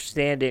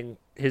 misunderstanding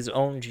his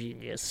own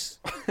genius.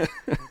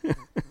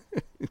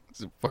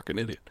 He's a fucking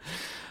idiot.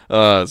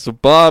 So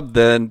Bob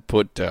then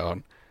put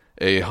down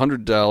a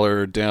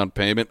 $100 down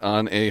payment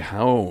on a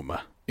home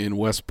in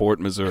Westport,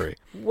 Missouri.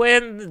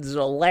 When's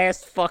the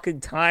last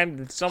fucking time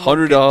that someone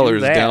 $100 could do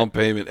that? down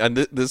payment, and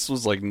this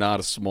was like not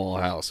a small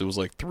house. It was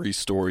like 3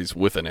 stories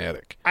with an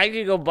attic. I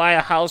could go buy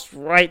a house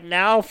right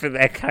now for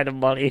that kind of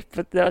money,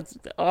 but that's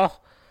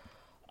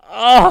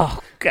I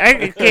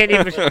can't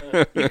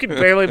even. You can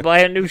barely buy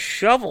a new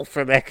shovel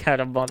for that kind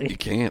of money. You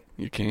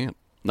can't.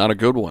 Not a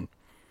good one.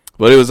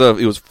 But it was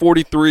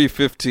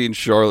 4315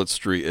 Charlotte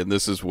Street, and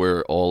this is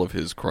where all of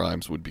his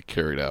crimes would be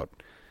carried out,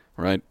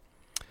 right?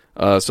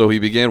 So he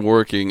began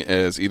working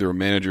as either a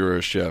manager or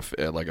a chef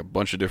at like a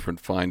bunch of different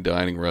fine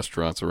dining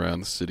restaurants around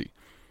the city.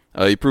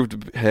 He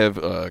proved to have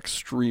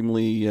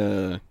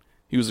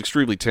he was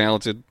extremely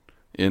talented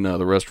in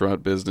the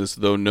restaurant business,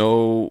 though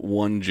no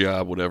one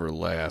job would ever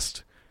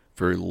last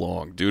very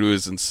long due to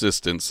his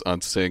insistence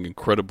on saying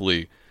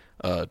incredibly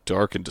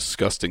dark and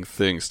disgusting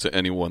things to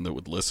anyone that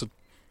would listen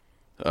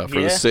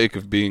for the sake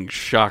of being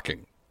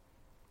shocking.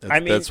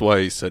 That's why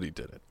he said he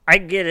did it. I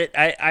get it.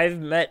 I've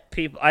met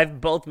people. I've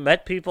both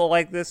met people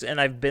like this, and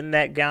I've been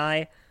that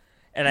guy.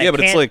 And but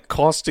it's like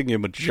costing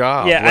him a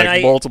job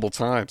multiple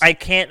times. I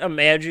can't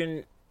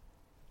imagine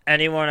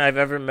anyone I've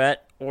ever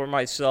met or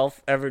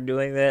myself ever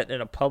doing that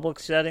in a public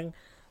setting,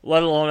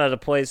 let alone at a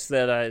place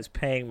that is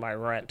paying my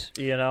rent,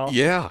 you know?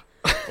 Yeah.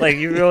 Like,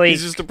 you really...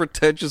 He's just a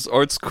pretentious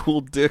art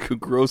school dick who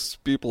grosses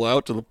people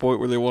out to the point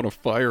where they want to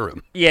fire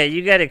him. Yeah,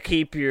 you got to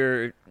keep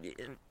your...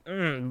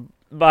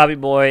 Bobby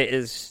Boy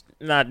is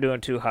not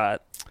doing too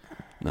hot.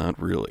 Not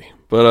really.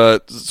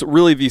 But so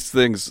really these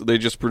things, they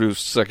just produce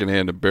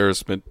secondhand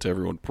embarrassment to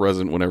everyone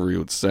present whenever he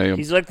would say them.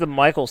 He's like the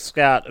Michael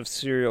Scott of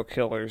serial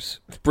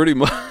killers. Pretty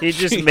much. He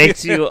just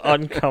makes you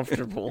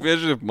uncomfortable.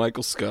 Imagine if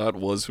Michael Scott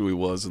was who he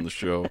was in the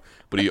show,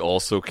 but he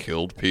also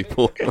killed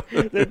people.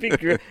 That'd be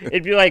great.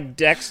 It'd be like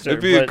Dexter.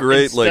 It'd be a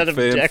great like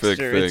fanfic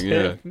thing,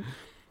 yeah.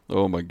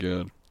 Oh my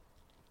god.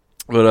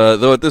 But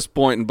though at this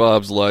point in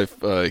Bob's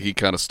life, he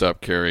kind of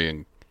stopped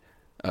caring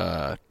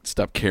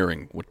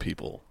what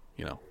people,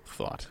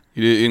 thought.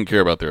 He didn't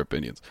care about their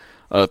opinions.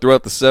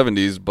 Throughout the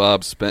 70s,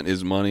 Bob spent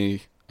his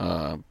money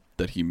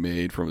that he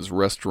made from his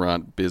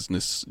restaurant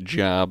business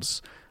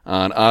jobs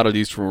on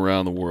oddities from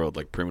around the world,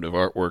 like primitive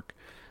artwork.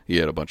 He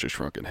had a bunch of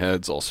shrunken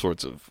heads, all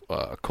sorts of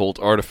occult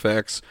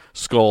artifacts,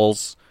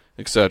 skulls,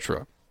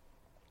 etc.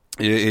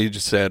 He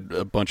just had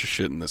a bunch of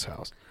shit in this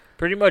house.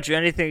 Pretty much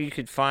anything you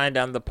could find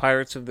on the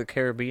Pirates of the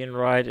Caribbean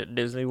ride at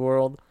Disney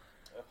World.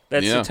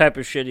 That's the type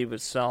of shit he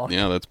was selling.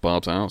 Yeah, that's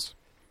Bob's house.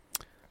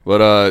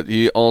 But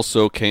he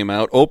also came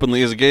out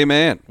openly as a gay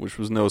man, which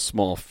was no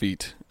small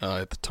feat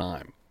at the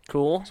time.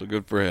 Cool. So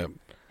good for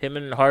him. Him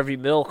and Harvey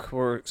Milk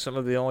were some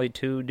of the only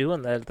two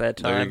doing that at that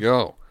time. There you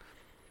go.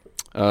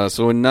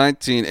 So in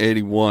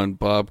 1981,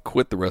 Bob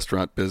quit the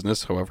restaurant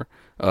business, however,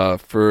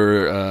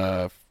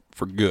 for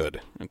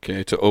good,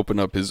 okay, to open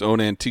up his own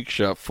antique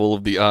shop full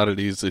of the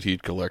oddities that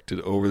he'd collected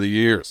over the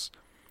years.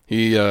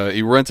 He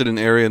rented an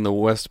area in the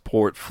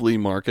Westport flea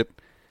market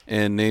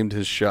and named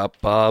his shop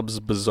Bob's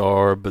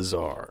Bizarre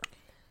Bazaar.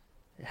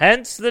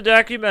 Hence the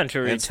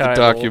documentary title.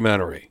 The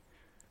documentary.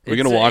 Are we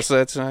going to watch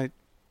that tonight?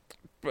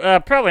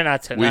 Probably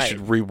not tonight. We should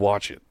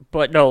rewatch it.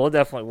 But no,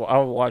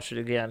 I'll watch it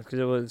again because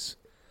it was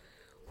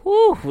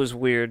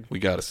weird. We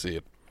got to see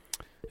it.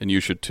 And you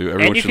should too.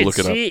 Everyone should look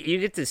it up. You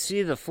get to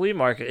see the flea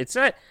market. It's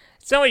not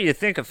what you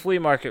think a flea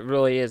market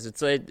really is.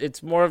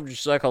 It's more of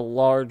just like a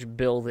large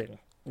building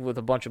with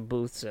a bunch of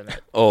booths in it.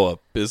 Oh, a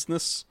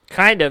business?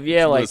 Kind of,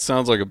 yeah. It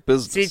sounds like a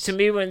business. See, to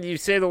me, when you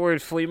say the word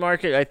flea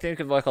market, I think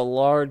of like a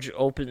large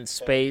open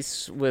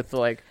space with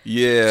like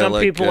some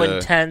people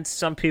in tents,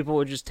 some people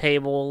with just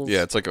tables.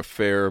 Yeah, it's like a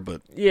fair,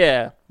 but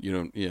yeah,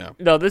 yeah.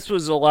 No, this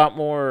was a lot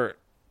more.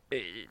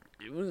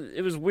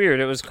 It was weird.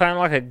 It was kind of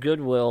like a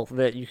Goodwill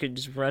that you could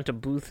just rent a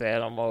booth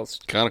at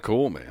almost. Kind of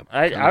cool, man.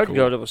 I would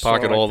go to a store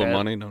pocket all like the that.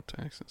 money, no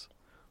taxes.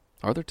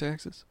 Are there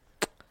taxes?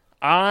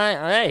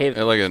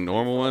 Like a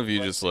normal one, if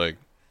you just like...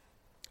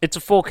 It's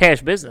a full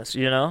cash business,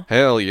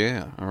 Hell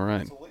yeah. All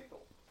right.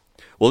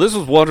 Well, this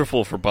was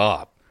wonderful for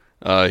Bob.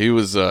 He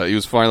was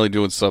finally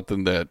doing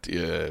something that,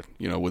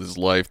 with his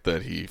life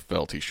that he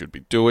felt he should be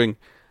doing.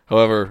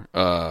 However,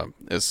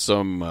 as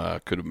some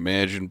could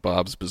imagine,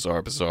 Bob's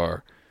Bizarre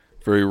Bazaar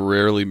very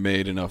rarely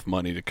made enough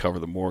money to cover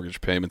the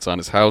mortgage payments on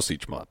his house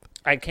each month.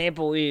 I can't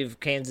believe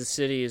Kansas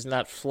City is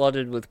not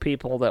flooded with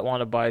people that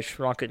want to buy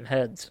shrunken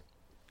heads.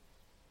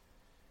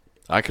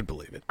 I could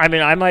believe it. I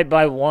mean, I might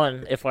buy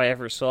one if I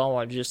ever saw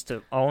one just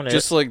to own it.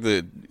 Just like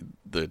the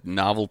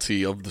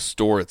novelty of the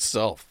store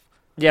itself.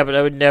 Yeah, but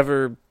I would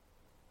never.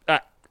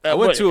 I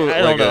went to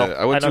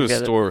a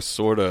store, it.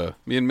 sort of.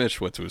 Me and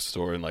Mitch went to a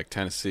store in like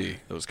Tennessee.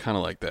 It was kind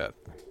of like that.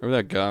 Remember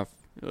that goth,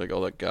 like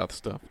all that goth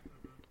stuff?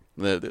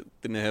 Didn't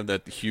they have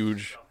that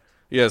huge?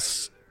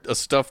 Yes, a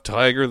stuffed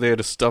tiger. They had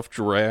a stuffed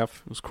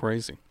giraffe. It was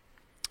crazy.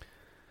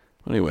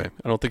 Anyway,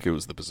 I don't think it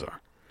was the bazaar.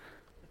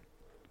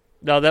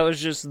 No, that was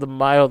just the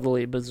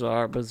mildly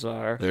bizarre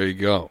bazaar. There you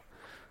go.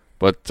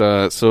 But,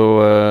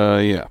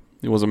 yeah,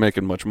 he wasn't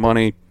making much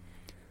money.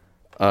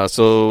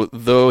 So,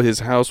 though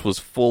his house was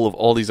full of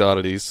all these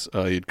oddities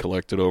he'd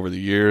collected over the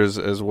years,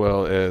 as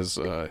well as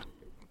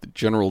the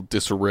general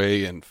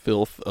disarray and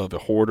filth of a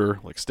hoarder,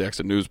 like stacks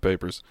of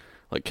newspapers,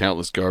 like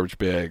countless garbage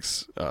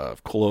bags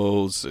of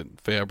clothes and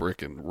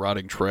fabric and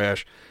rotting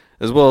trash,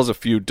 as well as a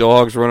few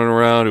dogs running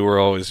around who were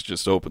always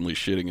just openly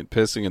shitting and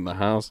pissing in the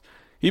house.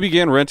 He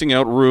began renting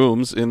out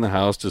rooms in the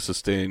house to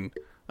sustain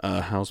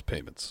house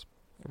payments.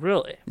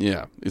 Really?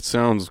 Yeah, it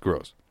sounds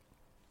gross.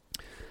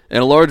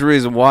 And a large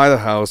reason why the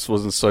house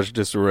was in such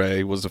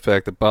disarray was the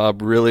fact that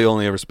Bob really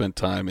only ever spent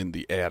time in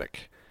the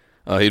attic.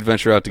 He'd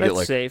venture out to That's get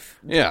like... safe.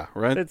 Yeah,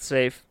 right? That's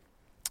safe.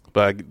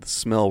 But the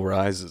smell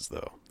rises,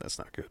 though. That's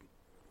not good.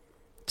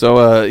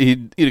 So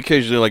he'd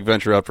occasionally like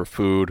venture out for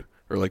food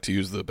or like to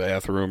use the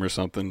bathroom or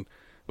something.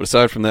 But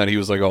aside from that, he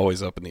was like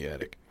always up in the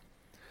attic.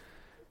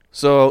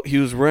 So he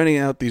was renting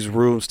out these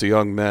rooms to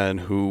young men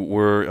who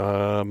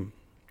were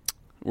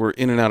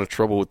in and out of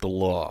trouble with the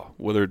law,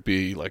 whether it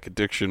be like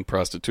addiction,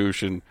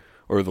 prostitution,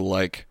 or the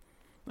like.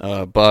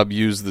 Bob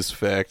used this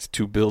fact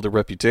to build a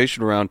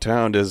reputation around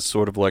town as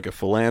sort of like a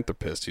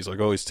philanthropist. He's like,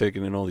 oh, he's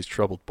taking in all these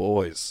troubled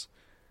boys,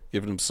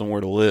 giving them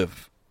somewhere to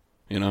live,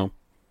 you know?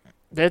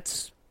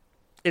 It's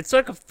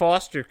like a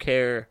foster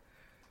care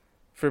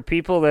for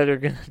people that are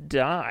going to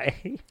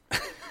die.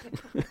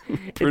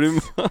 Pretty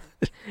much.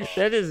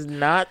 That is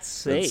not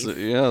safe.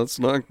 It's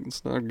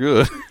not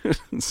good.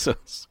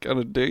 It's kind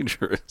of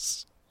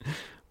dangerous.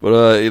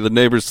 But the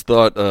neighbors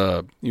thought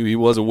he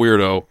was a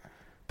weirdo,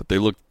 but they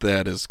looked at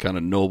that as kind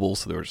of noble,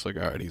 so they were just like,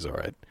 all right, he's all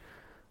right.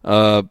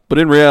 But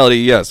in reality,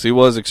 yes, he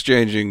was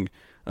exchanging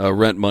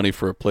rent money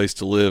for a place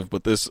to live,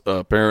 but this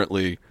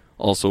apparently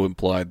also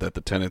implied that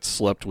the tenants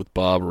slept with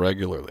Bob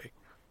regularly.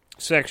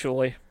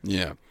 Sexually.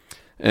 Yeah.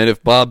 And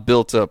if Bob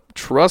built up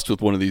trust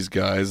with one of these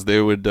guys,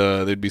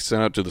 they'd be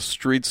sent out to the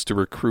streets to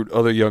recruit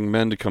other young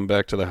men to come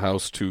back to the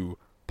house to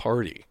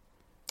party.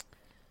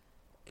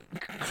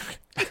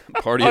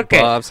 Party Okay,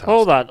 at Bob's house.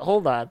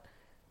 hold on.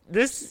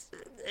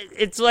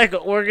 It's like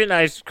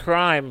organized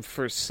crime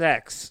for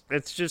sex.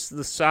 It's just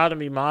the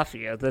sodomy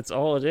mafia. That's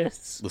all it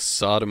is. The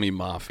sodomy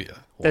mafia.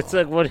 Wow. That's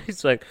like what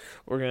he's like.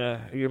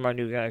 You're my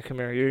new guy. Come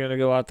here. You're gonna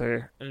go out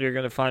there and you're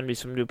gonna find me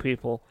some new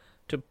people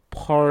to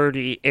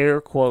party,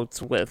 air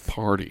quotes, with.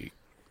 Party.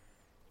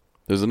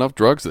 There's enough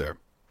drugs there.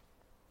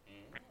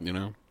 You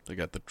know, they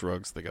got the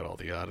drugs. They got all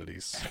the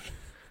oddities.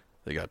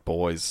 They got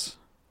boys.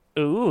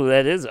 Ooh,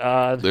 that is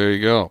odd. There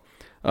you go.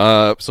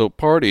 So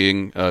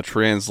partying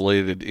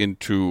translated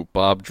into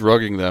Bob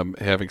drugging them,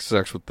 having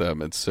sex with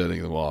them, and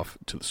sending them off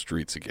to the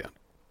streets again.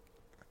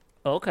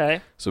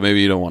 Okay. So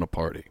maybe you don't want to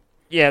party.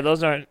 Yeah,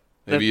 those aren't.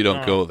 Maybe you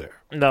don't go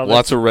there. No,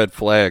 Lots of red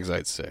flags,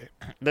 I'd say.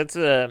 That's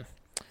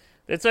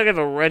like if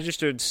a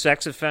registered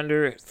sex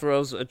offender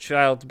throws a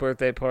child's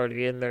birthday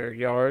party in their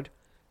yard.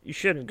 You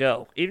shouldn't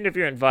go, even if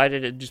you're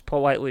invited, and just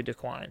politely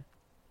decline.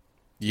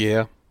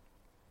 Yeah.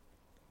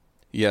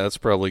 Yeah, that's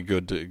probably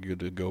good to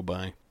go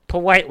by.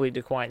 Politely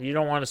decline. You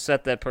don't want to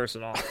set that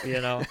person off.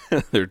 You know.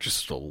 They're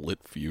just a lit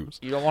fuse.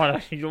 You don't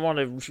want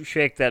to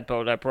shake that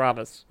boat. I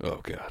promise. Oh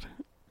God.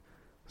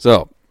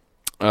 So,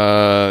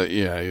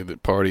 the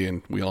party,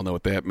 and we all know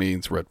what that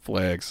means. Red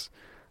flags.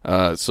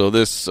 So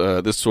this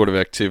sort of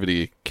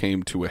activity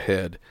came to a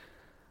head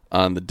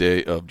on the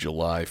day of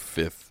July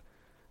 5th,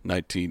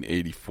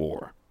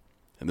 1984,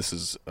 and this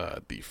is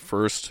the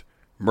first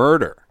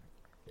murder.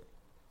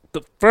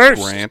 The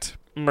first Grant.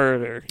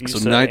 murder. You So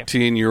say.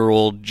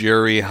 19-year-old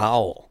Jerry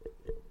Howell.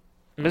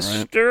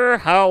 Mr.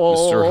 Howell.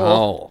 Mr.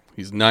 Howell.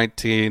 He's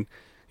 19.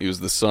 He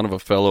was the son of a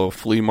fellow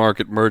flea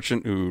market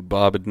merchant who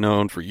Bob had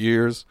known for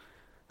years.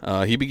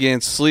 He began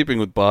sleeping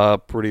with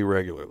Bob pretty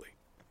regularly.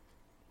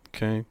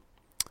 Okay.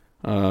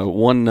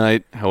 One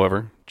night,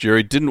 however,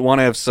 Jerry didn't want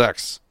to have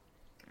sex.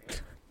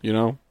 You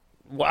know?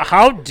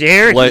 How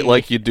dare he?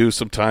 Like you do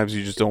sometimes,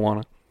 you just don't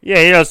want to.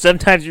 Yeah,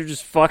 sometimes you're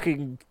just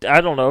fucking,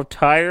 I don't know,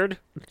 tired.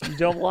 You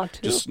don't want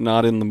to. Just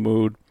not in the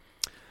mood.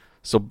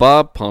 So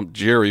Bob pumped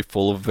Jerry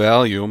full of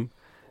Valium,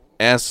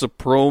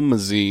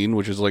 acipromazine,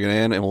 which is like an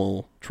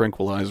animal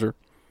tranquilizer,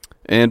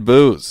 and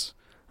booze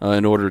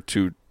in order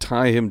to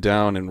tie him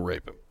down and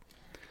rape him.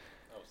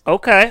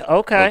 Okay.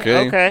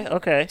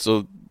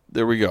 So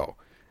there we go.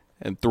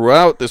 And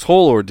throughout this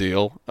whole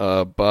ordeal,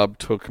 Bob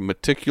took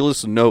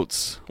meticulous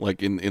notes,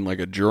 like in like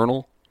a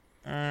journal,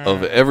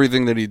 of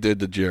everything that he did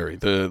to Jerry.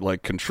 The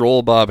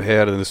control Bob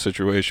had in this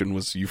situation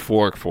was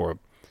euphoric for him,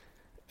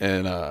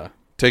 and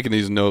taking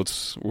these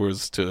notes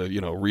was to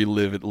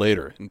relive it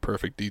later in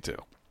perfect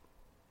detail.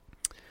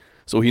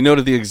 So he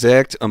noted the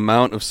exact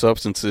amount of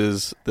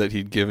substances that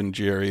he'd given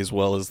Jerry, as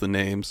well as the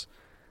names,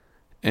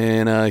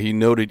 and he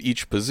noted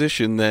each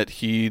position that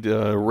he'd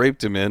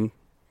raped him in,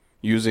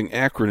 using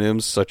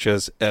acronyms such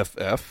as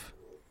FF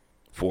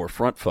for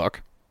front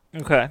fuck,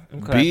 Okay.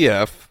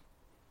 BF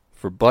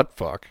for butt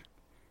fuck,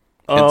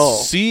 and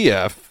Oh.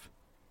 CF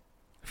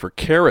for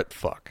carrot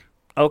fuck.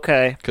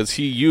 Okay. Because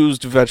he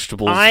used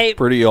vegetables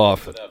pretty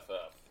often.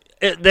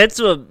 That's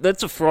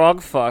a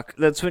frog fuck.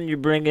 That's when you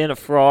bring in a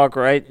frog,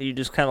 right? You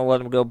just kind of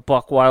let him go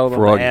buck wild on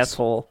Froggies. the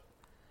asshole.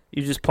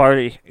 You just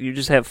party. You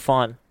just have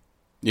fun.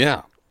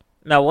 Yeah.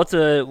 Now, what's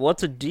a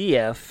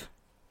DF?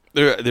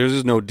 There's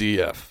just no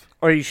DF.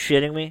 Are you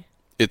shitting me?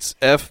 It's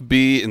F,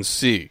 B, and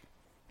C.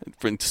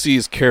 C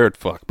is carrot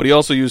fuck. But he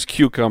also used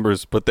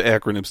cucumbers, but the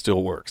acronym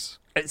still works.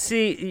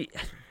 See,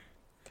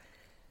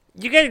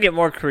 you got to get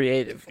more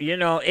creative.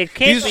 It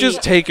can't He's be...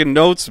 just taking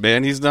notes,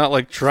 man. He's not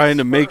like trying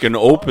to make an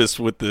opus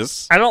with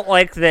this. I don't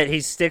like that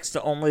he sticks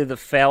to only the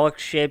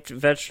phallic-shaped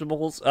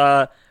vegetables.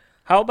 How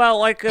about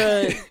like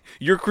a...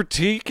 Your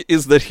critique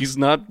is that he's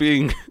not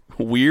being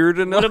weird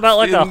enough. What about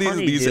like in a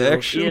these honeydew?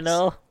 actions?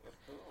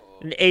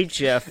 An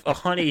HF, a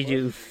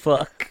honeydew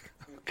fuck.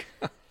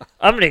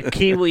 I'm gonna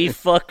kiwi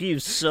fuck you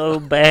so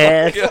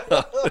bad.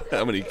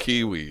 How many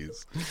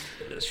kiwis?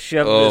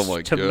 Shove my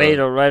this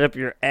tomato right up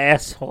your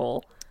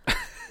asshole.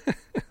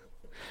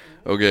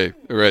 Okay,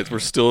 all right. We're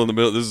still in the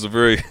middle. This is a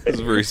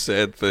very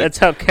sad thing. That's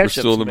how We're ketchup's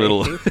still in the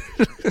middle.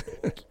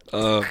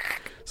 made.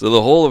 So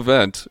the whole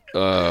event,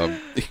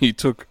 he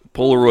took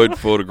Polaroid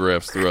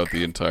photographs throughout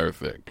the entire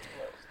thing,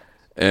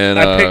 and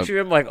I picture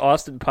him like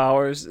Austin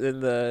Powers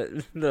in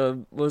the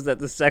what was that,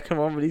 the second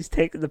one when he's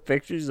taking the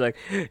pictures. He's like,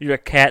 "You're a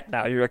cat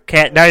now. You're a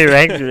cat now. You're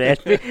angry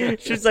at me."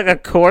 It's just like a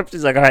corpse.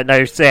 He's like, "All right, now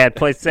you're sad.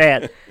 Play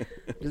sad."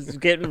 Just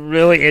getting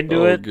really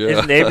into it. God.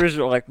 His neighbors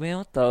are like, "Man,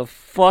 what the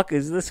fuck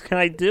is this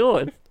guy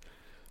doing?"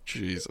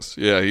 Jesus,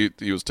 yeah,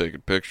 he was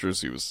taking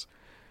pictures. He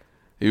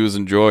was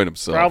enjoying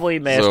himself. Probably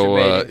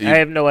masturbating. I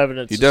have no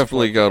evidence. He to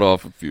definitely support got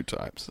off a few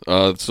times.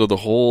 So the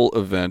whole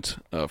event,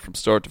 from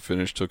start to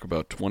finish, took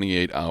about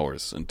 28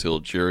 hours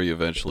until Jerry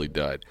eventually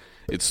died.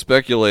 It's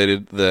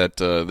speculated that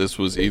this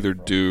was either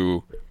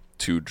due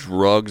to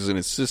drugs in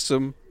his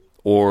system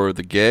or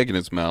the gag in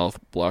his mouth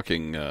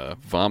blocking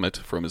vomit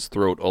from his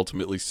throat,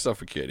 ultimately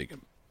suffocating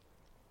him.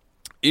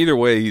 Either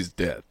way, he's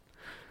dead.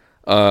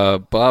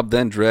 Bob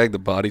then dragged the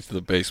body to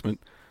the basement,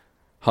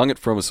 hung it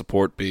from a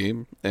support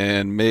beam,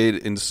 and made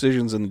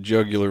incisions in the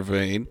jugular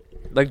vein.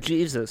 Like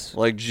Jesus.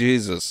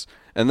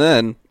 And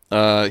then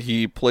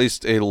he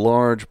placed a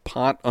large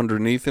pot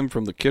underneath him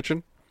from the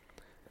kitchen.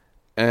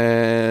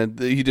 And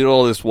he did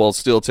all this while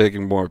still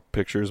taking more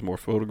pictures, more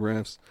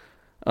photographs.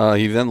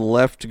 He then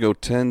left to go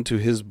tend to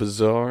his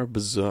bazaar.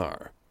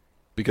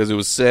 Because it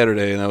was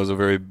Saturday and that was a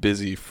very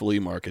busy flea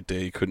market day.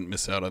 He couldn't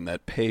miss out on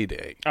that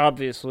payday.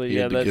 Obviously, He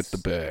yeah. had to get the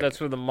bag. That's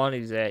where the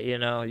money's at,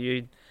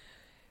 You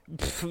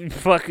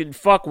fucking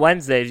fuck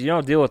Wednesdays. You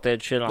don't deal with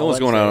that shit on No one's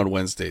Wednesday. going out on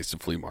Wednesdays to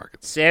flea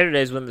markets.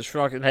 Saturdays when the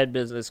shrunken head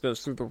business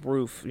goes through the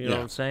roof. You know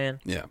what I'm saying?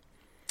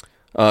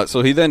 Yeah.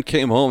 So he then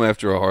came home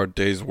after a hard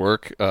day's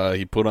work.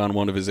 He put on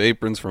one of his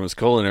aprons from his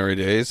culinary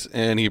days,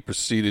 and he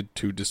proceeded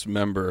to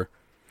dismember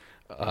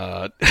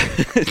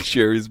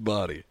Jerry's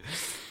body.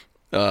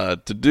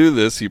 To do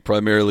this, he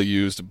primarily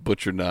used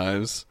butcher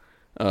knives,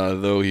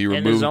 though he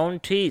removed... In his own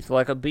teeth,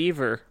 like a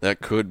beaver.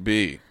 That could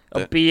be.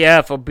 A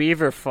BF, a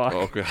beaver fuck.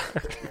 Oh, God.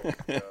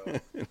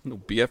 No,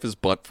 BF is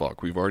butt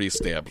fuck. We've already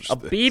established A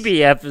this.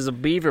 BBF is a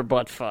beaver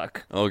butt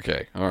fuck.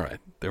 Okay, all right.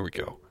 There we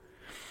go.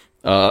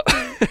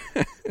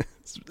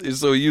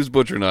 So he used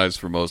butcher knives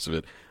for most of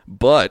it.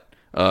 But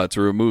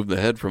to remove the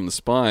head from the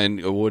spine,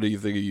 what do you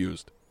think he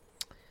used?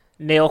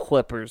 Nail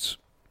clippers.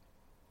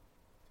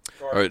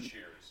 All right.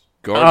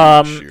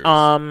 Garden shears.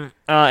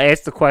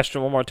 Ask the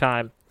question one more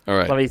time. All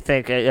right. Let me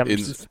think. I'm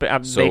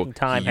making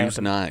time he used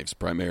happen. knives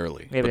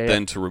primarily, Yeah, but yeah.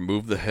 then to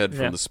remove the head Yeah.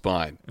 from the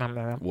spine, I'm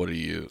what do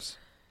you use?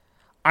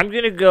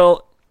 gonna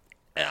go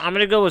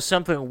with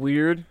something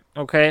weird,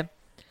 okay?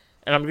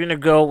 And I'm gonna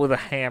go with a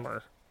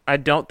hammer. I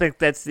don't think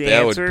that's the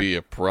That answer. would be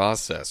a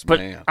process, but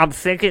man. I'm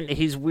thinking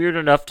he's weird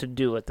enough to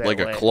do it that Like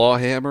way. a claw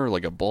hammer,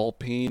 like a ball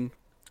peen.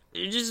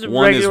 Just a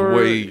One is regular,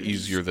 way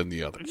easier than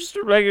the other. Just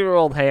a regular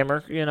old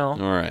hammer, All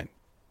right.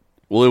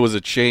 Well, it was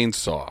a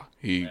chainsaw.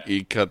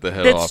 He cut the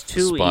head That's off the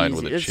too spine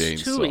easy. with a It's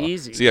chainsaw. too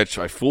easy. See,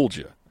 I fooled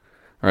you.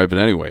 All right, but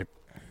anyway,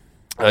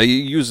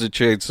 he used a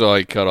chainsaw.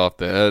 He cut off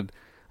the head.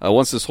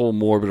 Once this whole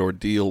morbid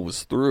ordeal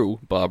was through,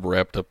 Bob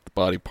wrapped up the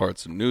body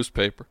parts in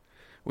newspaper,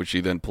 which he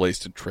then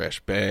placed in trash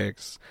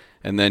bags.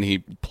 And then he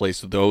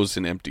placed those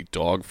in empty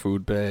dog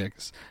food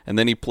bags. And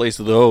then he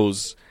placed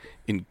those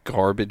in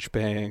garbage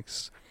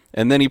bags.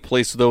 And then he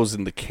placed those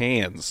in the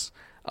cans.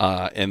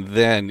 And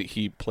then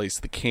he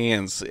placed the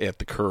cans at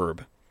the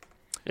curb.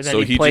 And then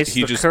So he placed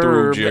he the just curb.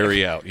 threw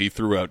Jerry out. He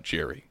threw out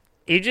Jerry.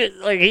 He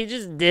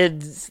just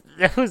did.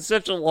 That was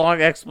such a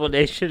long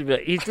explanation,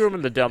 but he threw him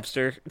in the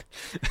dumpster.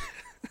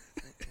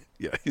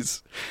 Yeah,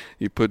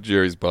 he put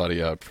Jerry's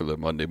body out for the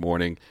Monday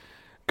morning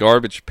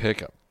garbage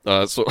pickup.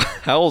 So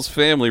Howell's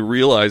family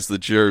realized that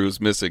Jerry was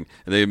missing,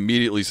 and they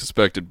immediately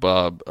suspected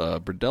Bob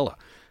Berdella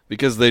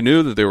because they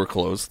knew that they were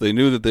close. They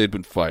knew that they'd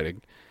been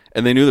fighting,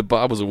 and they knew that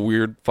Bob was a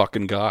weird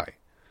fucking guy.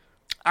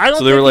 I don't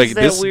So they think were like,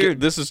 it's that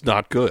weird. "This is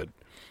not good."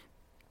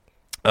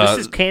 This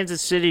is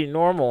Kansas City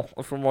normal,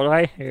 from what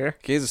I hear.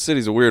 Kansas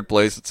City's a weird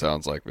place. It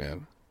sounds like,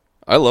 man.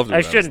 I loved it. I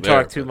when was shouldn't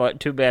there, talk too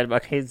but bad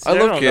about Kansas I City.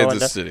 love don't know Kansas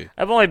enough. City.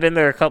 I've only been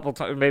there a couple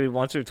times, maybe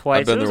once or twice.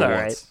 I've been it was there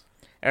all once.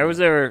 right. I was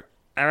there.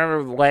 I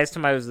remember the last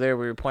time I was there,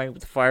 we were playing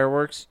with the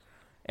fireworks,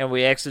 and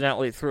we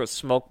accidentally threw a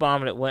smoke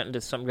bomb, and it went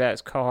into some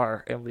guy's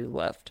car, and we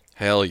left.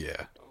 Hell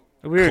yeah.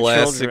 We were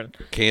Classic children.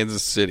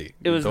 Kansas City.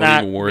 It was Don't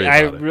not. even worry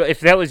about it. If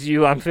that was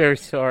you, I'm very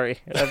sorry.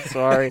 I'm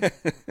sorry.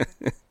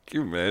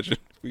 Can you imagine?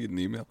 We get an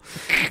email.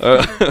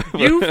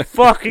 You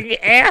fucking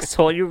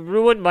asshole! You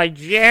ruined my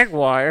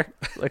Jaguar.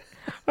 Like,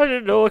 I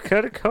didn't know what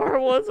kind of car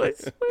it was. I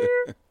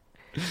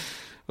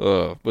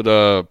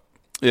swear.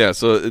 Yeah.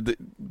 So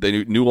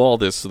they knew all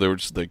this. So they were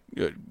just like,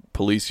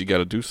 police, you got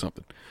to do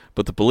something.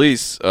 But the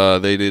police,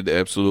 they did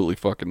absolutely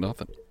fucking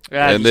nothing.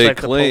 Yeah, and just they like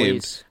the claimed,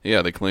 police.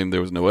 they claimed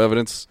there was no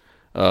evidence.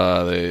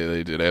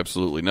 They did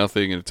absolutely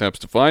nothing in attempts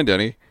to find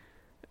any,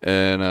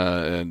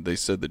 and they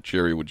said that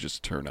Jerry would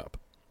just turn up.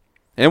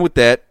 And with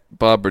that,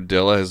 Bob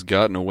Berdella has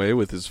gotten away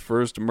with his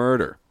first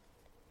murder.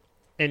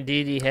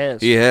 Indeed, he has.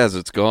 He has.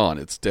 It's gone.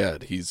 It's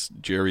dead.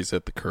 Jerry's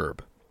at the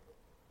curb.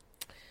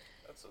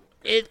 That's a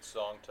It-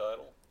 song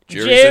title.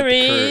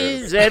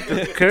 Jerry's at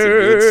the It's a good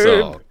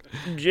curb. song.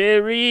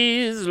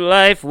 Jerry's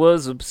life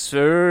was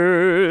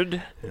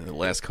absurd. Yeah, the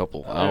last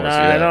couple And hours,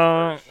 I yeah,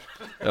 don't.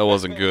 that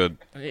wasn't good.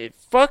 Hey,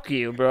 fuck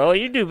you, bro.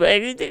 You do.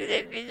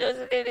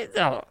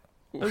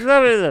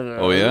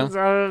 Oh, yeah?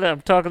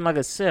 I'm talking like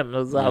a sim.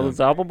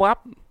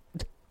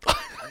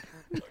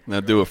 Now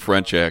do a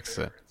French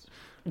accent.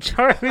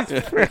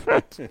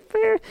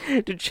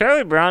 Did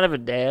Charlie Brown have a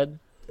dad?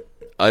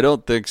 I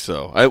don't think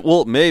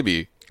so.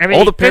 Maybe. I mean,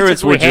 all he the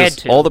parents were physically had just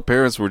to. all the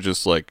parents were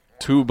just like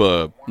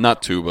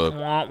not tuba,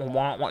 Wah,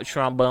 wah, wah,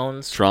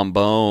 trombones.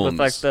 trombones. With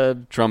like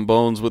the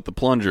trombones with the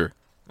plunger.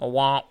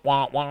 wah,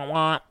 wah, wah,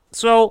 wah.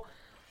 So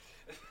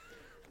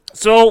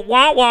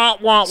wah, wah,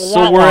 wah, So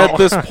wah, we're wah. at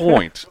this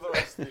point.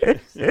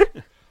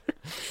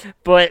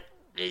 But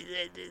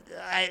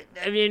I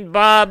mean,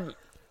 Bob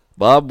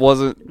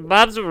wasn't.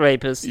 Bob's a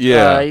rapist.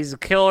 Yeah. He's a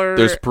killer.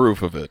 There's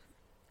proof of it.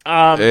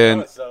 Um,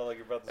 And It sounded like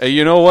you're about to hey,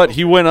 you know what?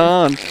 He went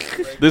on.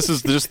 This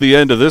is just the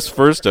end of this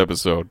first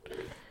episode.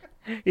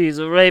 he's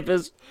a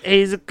rapist.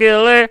 He's a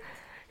killer.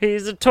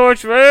 He's a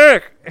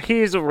torturer.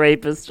 He's a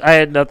rapist. I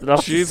had nothing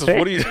else Jesus, to say.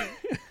 what do you?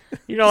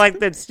 You know, like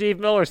that Steve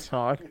Miller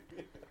song.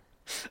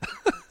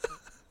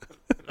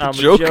 I'm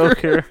Joker? a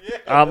joker.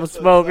 I'm a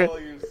smoker. all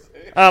you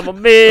say. I'm a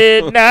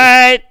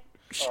midnight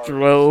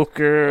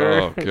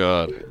stroker. Oh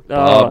God,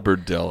 Bob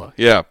Berdella.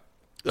 Yeah.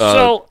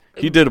 So-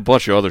 he did a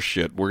bunch of other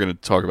shit. We're gonna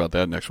talk about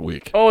that next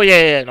week. Oh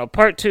yeah. No,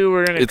 part 2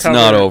 we're gonna It's cover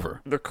not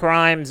over. the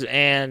crimes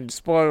and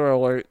spoiler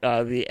alert,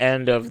 the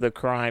end of the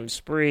crime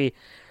spree.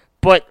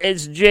 But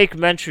as Jake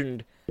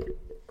mentioned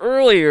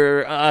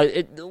earlier,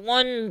 the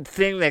one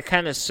thing that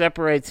kind of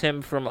separates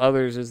him from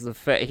others is the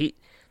fact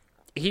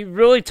he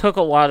really took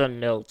a lot of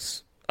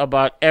notes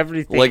about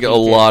everything. Like he a did.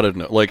 lot of,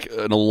 like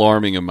an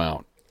alarming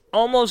amount.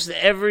 Almost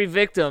every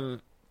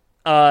victim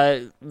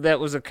that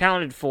was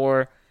accounted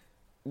for,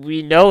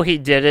 we know he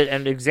did it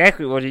and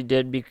exactly what he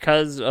did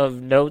because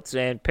of notes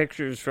and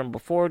pictures from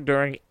before,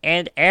 during,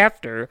 and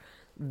after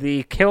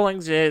the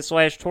killings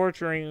 /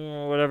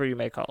 torturing, whatever you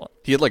may call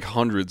it. He had like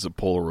hundreds of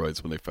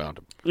Polaroids when they found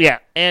him, Yeah,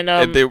 and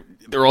and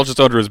they're all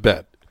just under his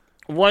bed.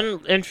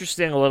 one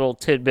interesting little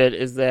tidbit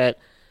is that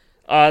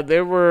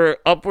there were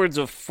upwards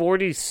of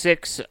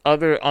 46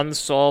 other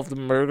unsolved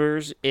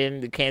murders in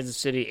the Kansas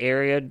City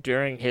area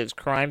during his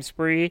crime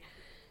spree.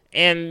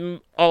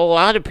 And a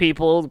lot of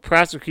people, the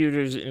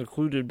prosecutors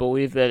included,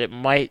 believe that it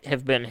might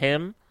have been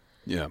him,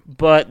 Yeah.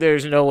 but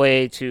there's no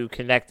way to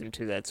connect him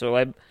to that. So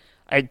I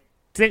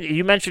think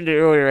you mentioned it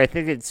earlier. I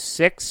think it's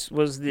 6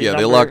 was the Yeah,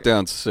 number. they locked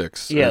down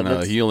 6. Yeah, and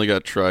that's- he only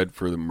got tried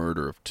for the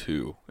murder of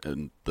 2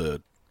 and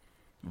the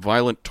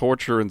violent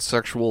torture and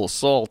sexual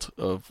assault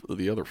of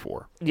the other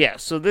 4. Yeah,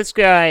 so this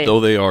guy, Though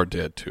they are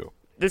dead too.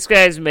 this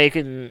guy's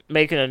making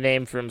a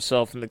name for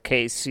himself in the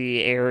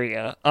KC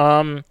area.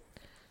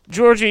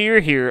 Georgia,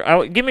 you're here.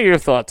 Give me your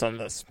thoughts on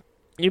this.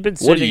 You've been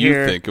sitting What do you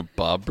here. think of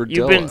Bob Berdella?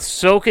 You've been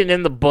soaking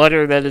in the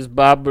butter that is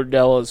Bob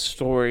Berdella's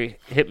story.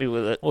 Hit me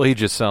with it. Well, he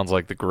just sounds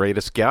like the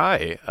greatest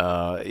guy.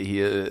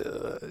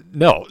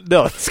 No,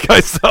 this guy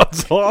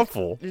sounds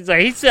awful.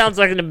 He sounds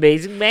like an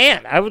amazing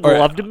man. I would All right.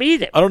 love to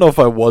meet him. I don't know if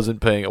I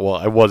wasn't paying. Well,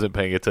 I wasn't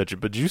paying attention.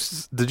 But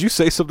did you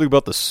say something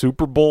about the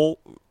Super Bowl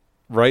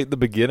right in the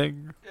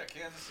beginning? Yeah,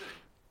 Kansas City.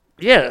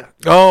 Yeah.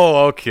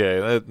 Oh, okay,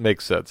 that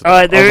makes sense. there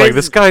I was like, is-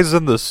 this guy's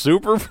in the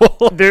Super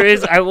Bowl. There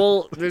is.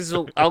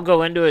 I'll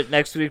go into it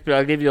next week, but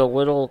I'll give you a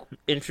little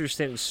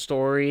interesting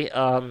story.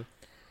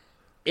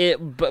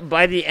 But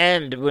by the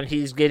end, when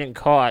he's getting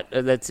caught,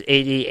 that's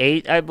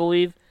 88, I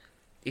believe.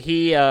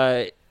 He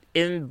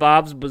in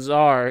Bob's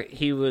Bazaar,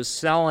 he was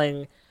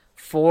selling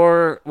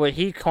for what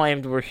he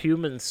claimed were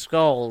human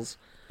skulls,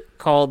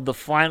 called the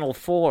Final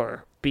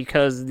Four,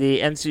 because the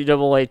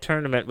NCAA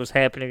tournament was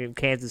happening in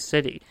Kansas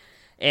City,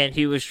 and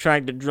he was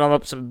trying to drum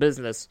up some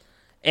business.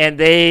 And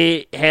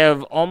they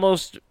have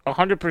almost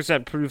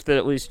 100% proof that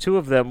at least 2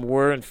 of them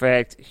were, in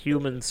fact,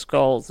 human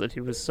skulls that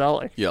he was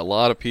selling. Yeah, a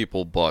lot of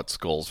people bought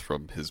skulls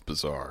from his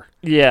bazaar.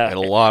 Yeah, And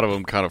a lot of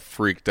them kind of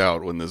freaked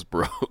out when this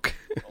broke.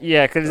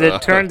 yeah, because it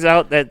turns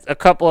out that a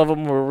couple of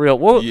them were real.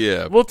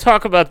 We'll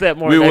talk about that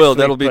more. we next will. week,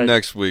 That'll be but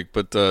next week.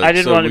 But I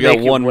didn't so want to we got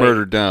make you one wait.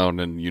 murder down,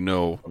 and you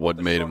know what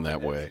made him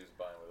that way.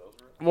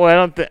 Well, I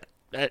don't think.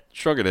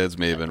 Shrunken heads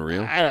may have been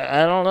real.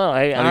 I don't know.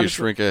 How do you Honestly,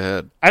 shrink a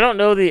head? I don't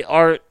know the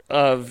art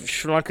of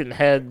shrunken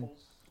head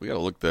We gotta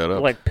look that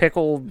up. Like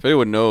pickled. If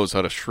anyone knows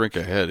how to shrink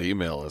a head,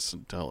 email us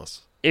and tell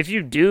us. If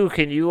you do,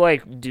 can you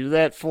like do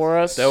that for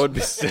us? That would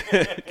be sick.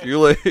 Do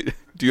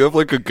you have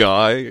like a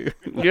guy?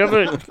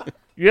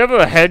 You have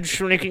a head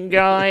shrinking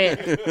guy.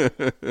 Do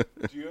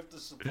you have to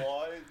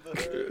supply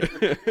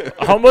the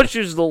How much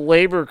is the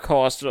labor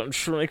cost on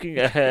shrinking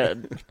a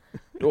head?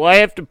 Do I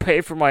have to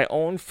pay for my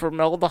own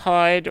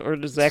formaldehyde, or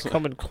does that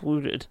come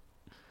included?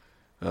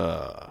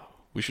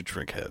 We should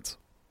shrink heads.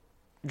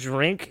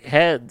 Drink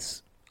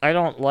heads. I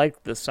don't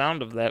like the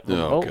sound of that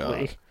Oh,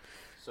 remotely. God.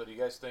 So do you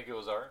guys think it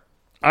was art?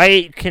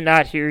 I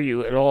cannot hear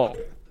you at all.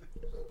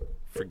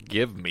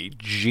 Forgive me,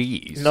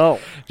 jeez. No.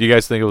 Do you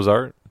guys think it was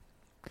art?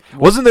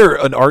 Wasn't there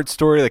an art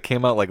story that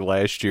came out like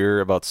last year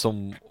about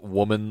some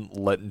woman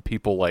letting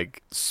people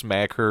like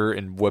smack her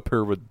and whip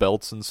her with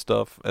belts and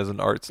stuff as an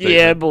art statement?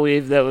 Yeah, I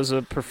believe that was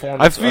a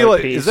performance I feel art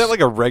like piece. is that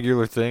like a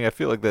regular thing? I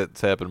feel like that's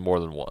happened more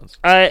than once.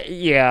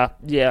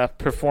 Yeah.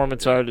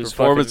 Performance art is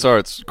Performance fucking,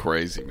 art's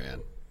crazy,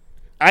 man.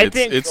 I It's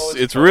think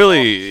it's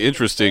really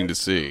interesting to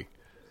see.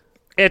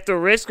 at the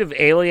risk of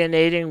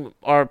alienating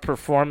our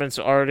performance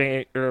art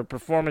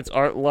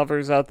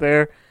lovers out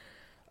there,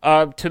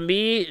 to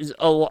me,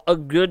 a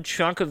good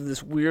chunk of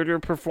this weirder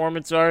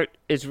performance art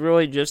is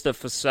really just a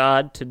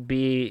facade to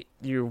be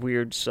your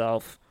weird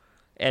self,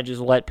 and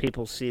just let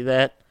people see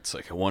that. It's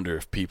like I wonder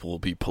if people will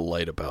be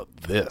polite about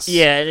this.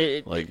 Yeah, and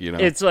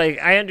it's like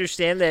I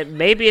understand that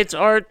maybe it's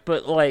art,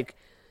 but like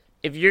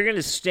if you're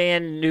gonna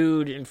stand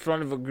nude in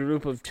front of a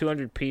group of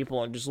 200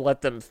 people and just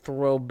let them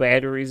throw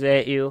batteries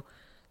at you,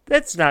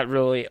 that's not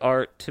really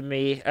art to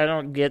me. I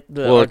don't get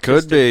the Well, it could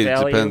artistic be. It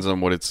value. depends on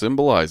what it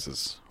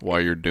symbolizes. Why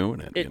you're doing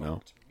it, you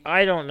know.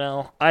 I don't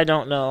know.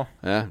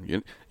 Yeah,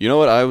 you know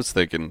what I was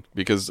thinking,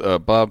 because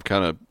Bob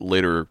kind of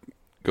later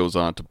goes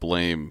on to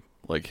blame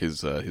like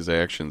his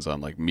actions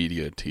on like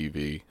media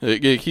TV.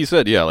 He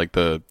said, yeah, like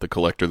the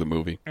Collector, the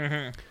movie.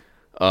 Mm-hmm.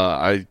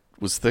 I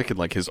was thinking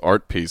like his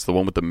art piece, the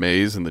one with the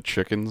maze and the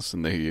chickens,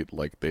 and they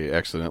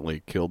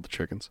accidentally killed the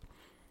chickens.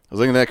 I was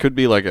thinking that could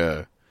be like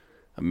a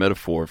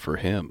metaphor for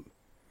him.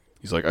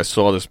 He's like, I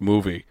saw this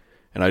movie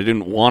and I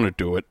didn't want to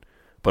do it,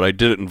 but I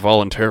did it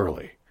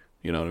involuntarily.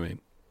 You know what I mean?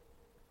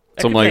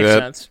 Something like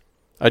that. Sense.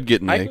 I'd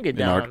get an I A can get in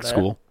down on art that.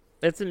 school.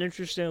 That's an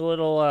interesting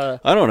little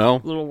I don't know.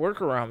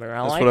 workaround there.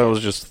 I That's like what it. I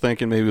was just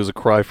thinking. Maybe it was a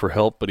cry for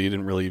help, but he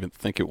didn't really even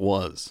think it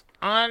was.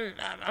 I'm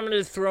going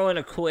to throw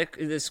in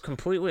this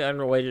completely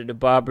unrelated to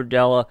Bob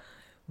Berdella,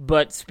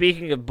 but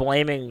speaking of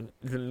blaming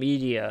the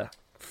media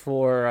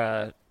for,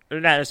 or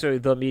not necessarily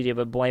the media,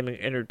 but blaming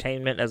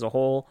entertainment as a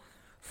whole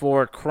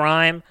for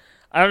crime.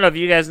 I don't know if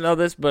you guys know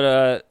this,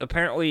 but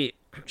apparently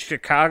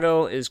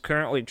Chicago is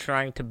currently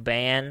trying to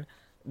ban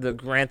the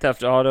Grand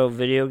Theft Auto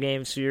video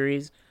game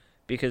series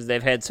because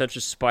they've had such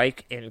a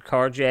spike in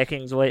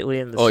carjackings lately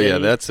in the city. Oh, yeah,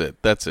 that's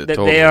it. That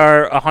Totally. they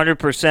are 100%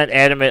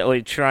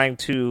 adamantly trying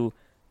to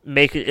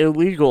make it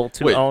illegal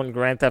to own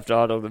Grand Theft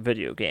Auto, the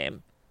video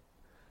game.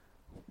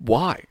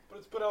 Why? But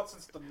it's been out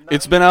since the 90s.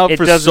 It's been out It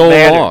for doesn't so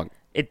matter. long.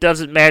 It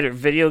doesn't matter.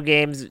 Video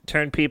games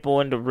turn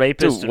people into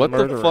rapists Dude, what and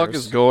murderers. the fuck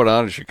is going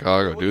on in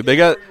Chicago, dude? They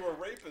got... Were you a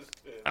rapist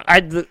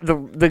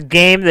in? the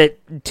game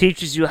that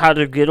teaches you how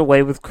to get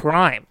away with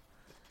crime.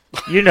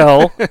 You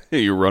know,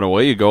 You run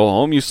away, you go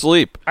home, you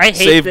sleep. I hate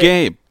Save that-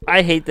 game.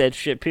 I hate that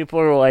shit. People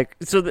are like,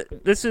 so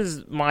this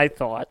is my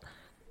thought.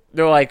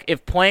 They're like,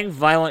 if playing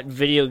violent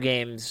video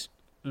games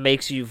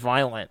makes you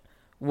violent,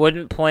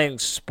 wouldn't playing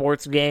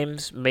sports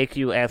games make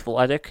you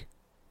athletic?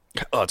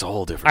 Oh, it's a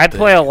whole different I thing.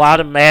 play a lot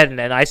of Madden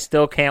and I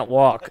still can't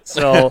walk.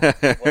 So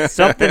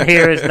something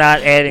here is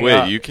not adding Wait,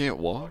 up. you can't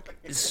walk?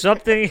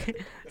 Something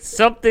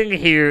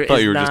here I thought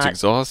is you were not. just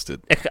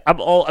exhausted.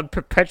 I'm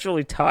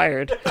perpetually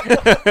tired.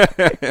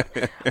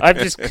 I'm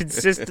just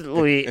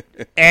consistently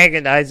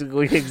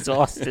agonizingly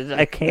exhausted.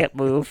 I can't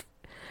move.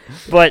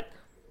 But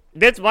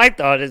that's my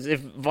thought, is if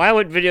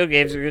violent video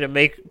games are going to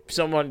make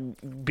someone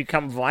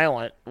become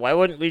violent, why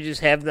wouldn't we just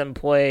have them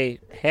play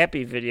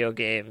happy video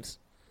games?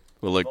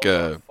 Well,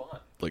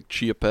 like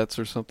Chia Pets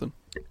or something?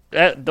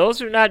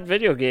 Those are not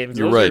video games.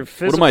 You're Those right. Are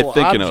physical What am I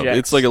thinking objects. of?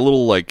 It's like a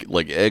little like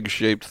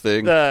egg-shaped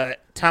thing. The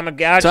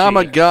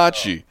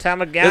Tamagotchi.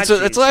 Tamagotchi. That's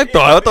what I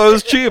thought. I thought it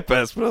was Chia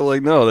Pets, but I'm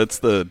like, no, that's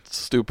the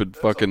stupid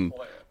fucking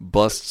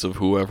busts of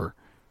whoever.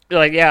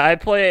 Like, yeah, I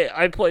play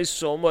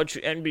so much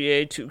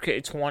NBA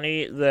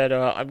 2K20 that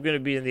I'm gonna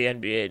be in the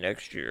NBA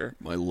next year.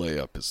 My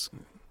layup is...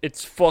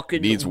 It's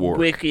fucking Needs work.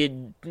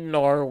 wicked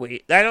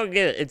gnarly. I don't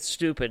get it. It's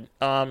stupid.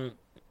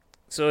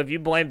 So if you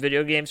blame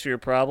video games for your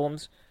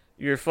problems,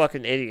 you're a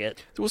fucking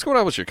idiot. What's going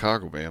on with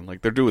Chicago, man?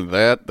 Like, they're doing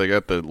that. They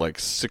got the, like,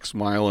 6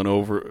 mile an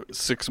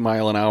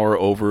hour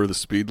over the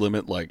speed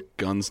limit, like,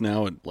 guns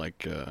now at,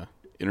 like,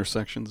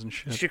 intersections and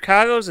shit.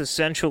 Chicago's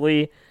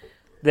essentially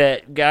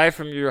that guy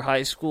from your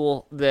high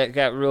school that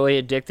got really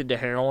addicted to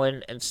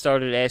heroin and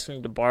started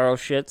asking to borrow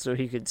shit so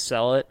he could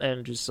sell it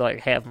and just, like,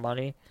 have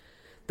money.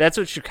 That's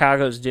what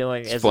Chicago's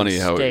doing It's as funny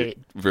a how state.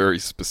 very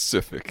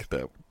specific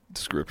that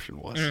description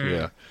was.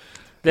 Yeah.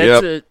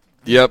 That's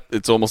Yep,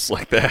 it's almost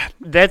like that.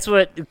 That's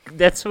what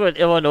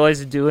Illinois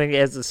is doing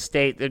as a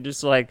state. They're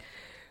just like,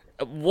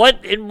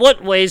 In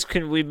what ways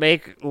can we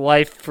make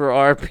life for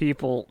our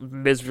people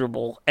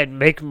miserable and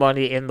make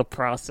money in the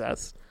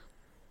process?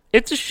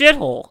 It's a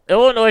shithole.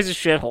 Illinois is a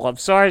shithole. I'm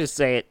sorry to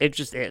say it. It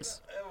just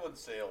is. I wouldn't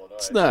say Illinois.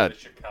 It's not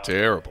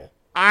terrible.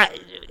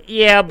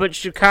 Yeah, but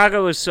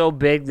Chicago is so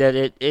big that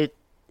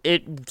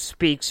it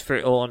speaks for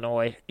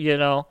Illinois, you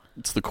know?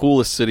 It's the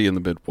coolest city in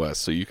the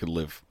Midwest, so you could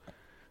live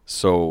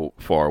so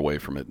far away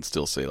from it and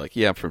still say, like,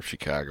 yeah, I'm from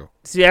Chicago.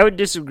 See, I would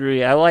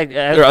disagree.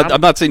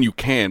 I'm not saying you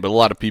can, but a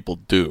lot of people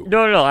do.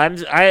 No.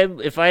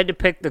 If I had to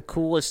pick the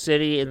coolest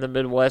city in the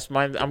Midwest,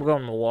 I'm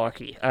going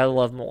Milwaukee. I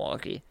love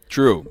Milwaukee.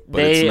 True, but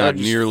They it's are not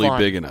just nearly fun.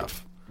 big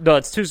enough. No,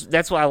 it's too.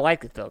 That's why I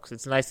like it though, because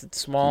it's nice. It's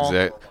small.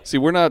 Exactly. See,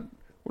 we're not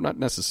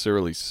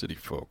necessarily city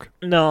folk.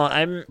 No,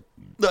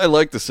 I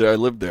like the city. I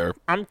lived there.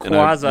 I'm and I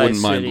quasi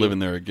wouldn't mind city. living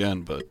there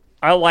again, but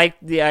I like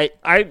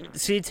I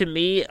see. To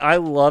me, I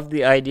love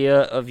the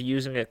idea of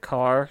using a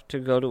car to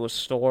go to a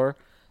store,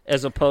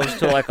 as opposed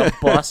to like a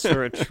bus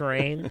or a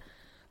train.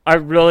 I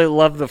really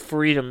love the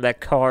freedom that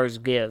cars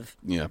give.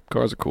 yeah,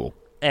 cars are cool.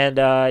 And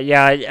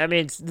I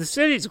mean, the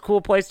city's a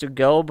cool place to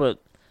go, but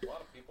A lot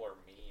of people are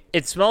mean.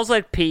 it smells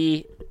like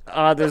pee.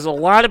 There's a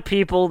lot of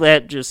people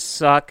that just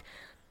suck.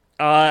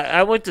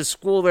 I went to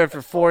school there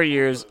for 4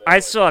 years. I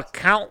saw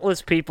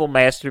countless people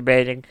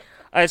masturbating.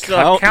 I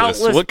saw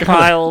countless What kind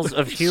piles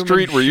of human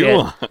street were shit. you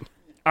on?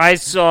 I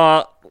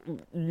saw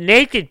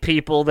naked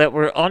people that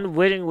were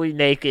unwittingly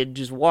naked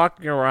just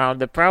walking around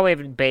that probably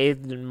haven't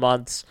bathed in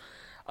months.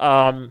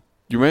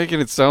 You're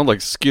making it sound like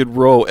Skid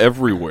Row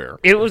everywhere.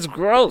 It was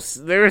gross.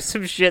 There was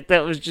some shit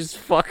that was just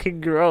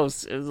fucking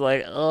gross. It was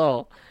like,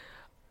 oh,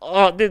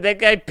 dude, that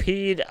guy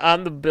peed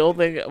on the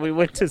building we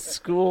went to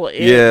school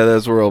in. Yeah,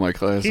 that's where all my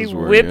classes He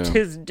were. whipped yeah.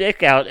 his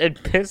dick out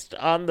and pissed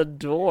on the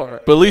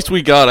door. But at least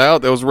we got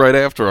out. That was right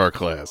after our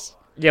class.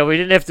 Yeah, we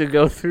didn't have to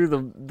go through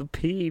the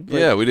pee. But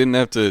Yeah, we didn't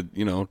have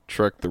to,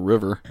 trek the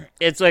river.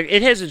 it's like,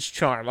 it has its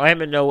charm. I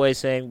am in no way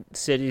saying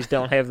cities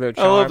don't have their I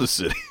charm. love the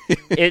city.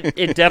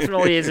 It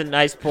definitely is a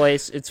nice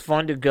place. It's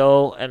fun to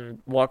go and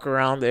walk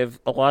around. They have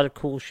a lot of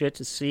cool shit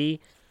to see.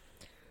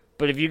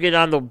 But if you get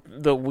on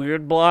the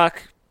weird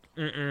block,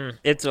 it's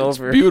It's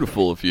over.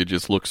 beautiful if you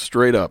just look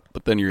straight up,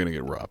 but then you're going to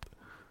get robbed.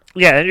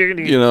 Yeah, and you're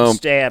gonna get You know-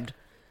 stabbed.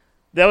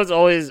 That was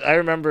always. I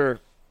remember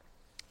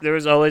there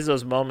was always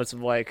those moments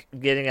of like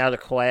getting out of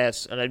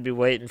class, and I'd be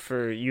waiting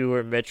for you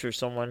or Mitch or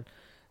someone,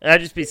 and I'd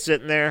just be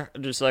sitting there,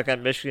 just like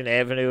on Michigan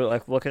Avenue,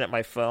 like looking at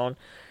my phone,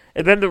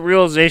 and then the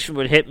realization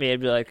would hit me.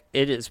 I'd be like,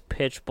 "It is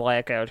pitch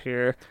black out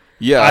here.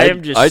 Yeah, I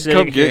am just I'd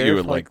sitting come get here you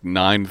at like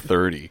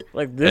 9:30.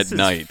 Like this At is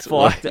night.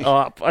 fucked Like-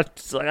 up." I'm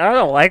just like, I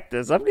don't like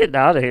this. I'm getting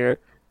out of here.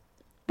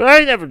 But I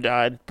never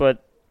died.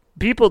 But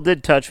people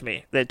did touch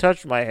me. They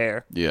touched my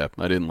hair. Yeah,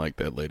 I didn't like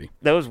that lady.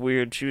 That was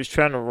weird. She was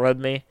trying to rub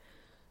me,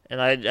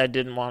 and I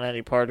didn't want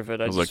any part of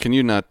it. I was like, can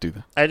you not do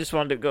that? I just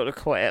wanted to go to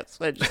class.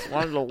 I just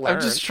wanted to learn.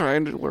 I'm just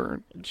trying to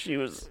learn. And she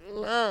was,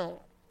 oh.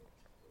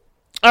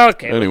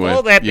 Okay, Anyway, with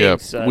all that being yeah,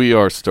 said, we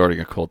are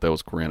starting a cult. That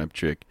was grand up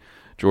Jake.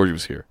 George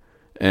was here.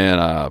 And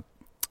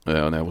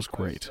that was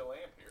great.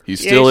 He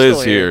still he's is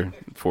still here. here,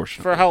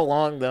 unfortunately. for how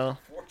long, though?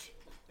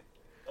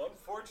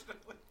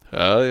 Unfortunately. I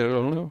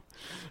don't know.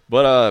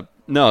 But,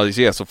 no,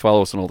 yeah, so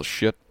follow us on all the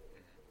shit.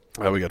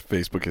 We got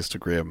Facebook,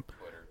 Instagram,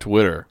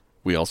 Twitter.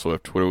 We also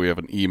have Twitter. We have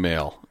an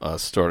email,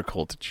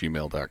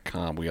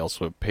 startacult@gmail.com. We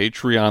also have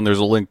Patreon. There's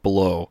a link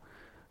below.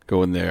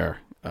 Go in there.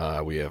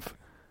 We have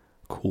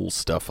cool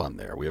stuff on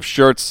there. We have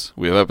shirts.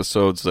 We have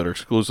episodes that are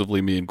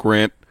exclusively me and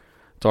Grant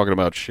talking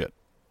about shit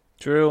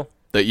True.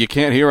 that you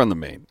can't hear on the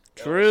main.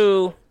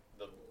 True.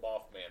 The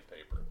Mothman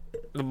paper.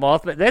 The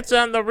Mothman. That's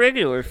on the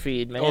regular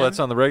feed, man. Oh, that's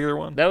on the regular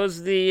one? That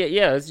was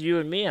it's you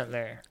and me on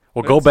there.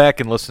 Well, go back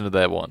and listen to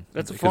that one.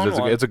 That's a because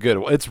fun one. it's a good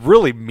one. It's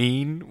really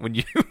mean when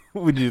you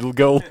when you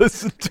go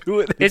listen to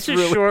it. It's a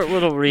really, short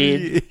little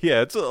read.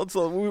 Yeah,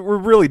 we're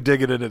really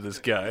digging into this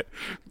guy,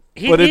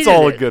 He but it's needed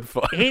all it. in good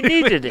fun. He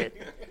needed it.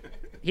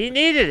 He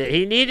needed it.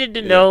 He needed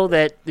to know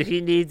that he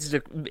needs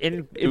to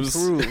It was,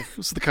 improve. it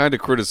was the kind of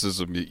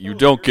criticism you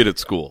don't get at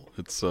school.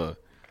 It's,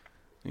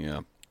 yeah.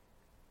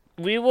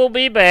 We will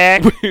be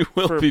back We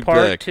will for be part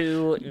back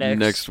 2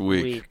 next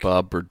week.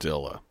 Bob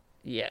Berdilla.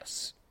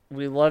 Yes.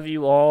 We love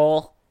you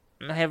all.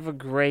 And have a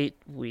great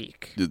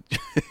week.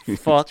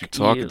 Fuck You're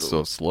talking you.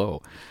 so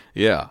slow.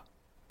 Yeah.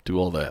 Do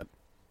all that.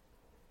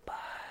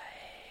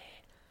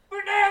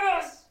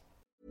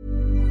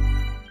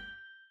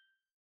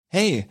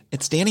 Hey,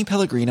 it's Danny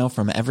Pellegrino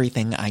from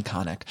Everything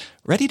Iconic.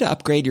 Ready to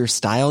upgrade your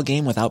style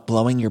game without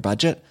blowing your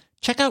budget?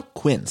 Check out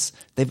Quince.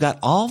 They've got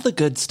all the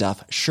good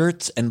stuff,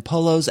 shirts and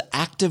polos,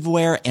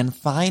 activewear, and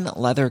fine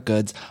leather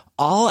goods,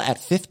 all at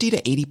 50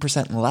 to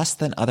 80% less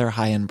than other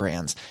high-end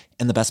brands.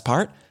 And the best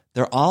part?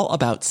 They're all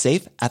about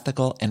safe,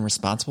 ethical, and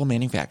responsible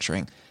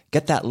manufacturing.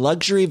 Get that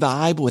luxury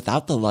vibe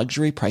without the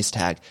luxury price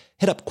tag.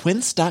 Hit up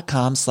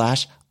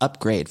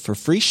quince.com/upgrade for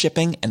free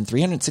shipping and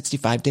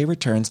 365-day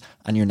returns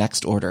on your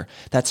next order.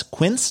 That's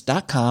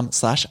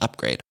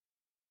quince.com/upgrade.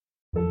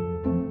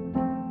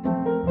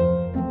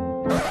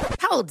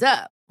 Hold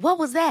up. What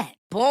was that?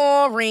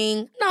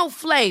 Boring. No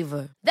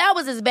flavor. That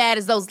was as bad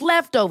as those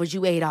leftovers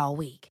you ate all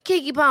week.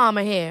 Keke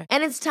Palmer here,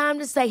 and it's time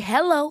to say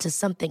hello to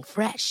something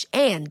fresh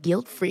and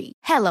guilt-free.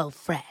 Hello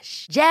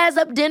Fresh. Jazz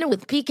up dinner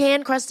with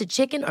pecan-crusted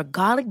chicken or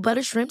garlic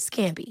butter shrimp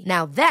scampi.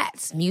 Now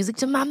that's music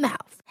to my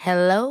mouth.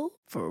 Hello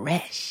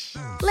Fresh.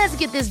 Let's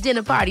get this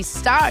dinner party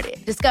started.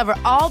 Discover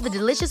all the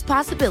delicious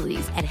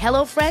possibilities at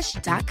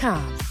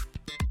hellofresh.com.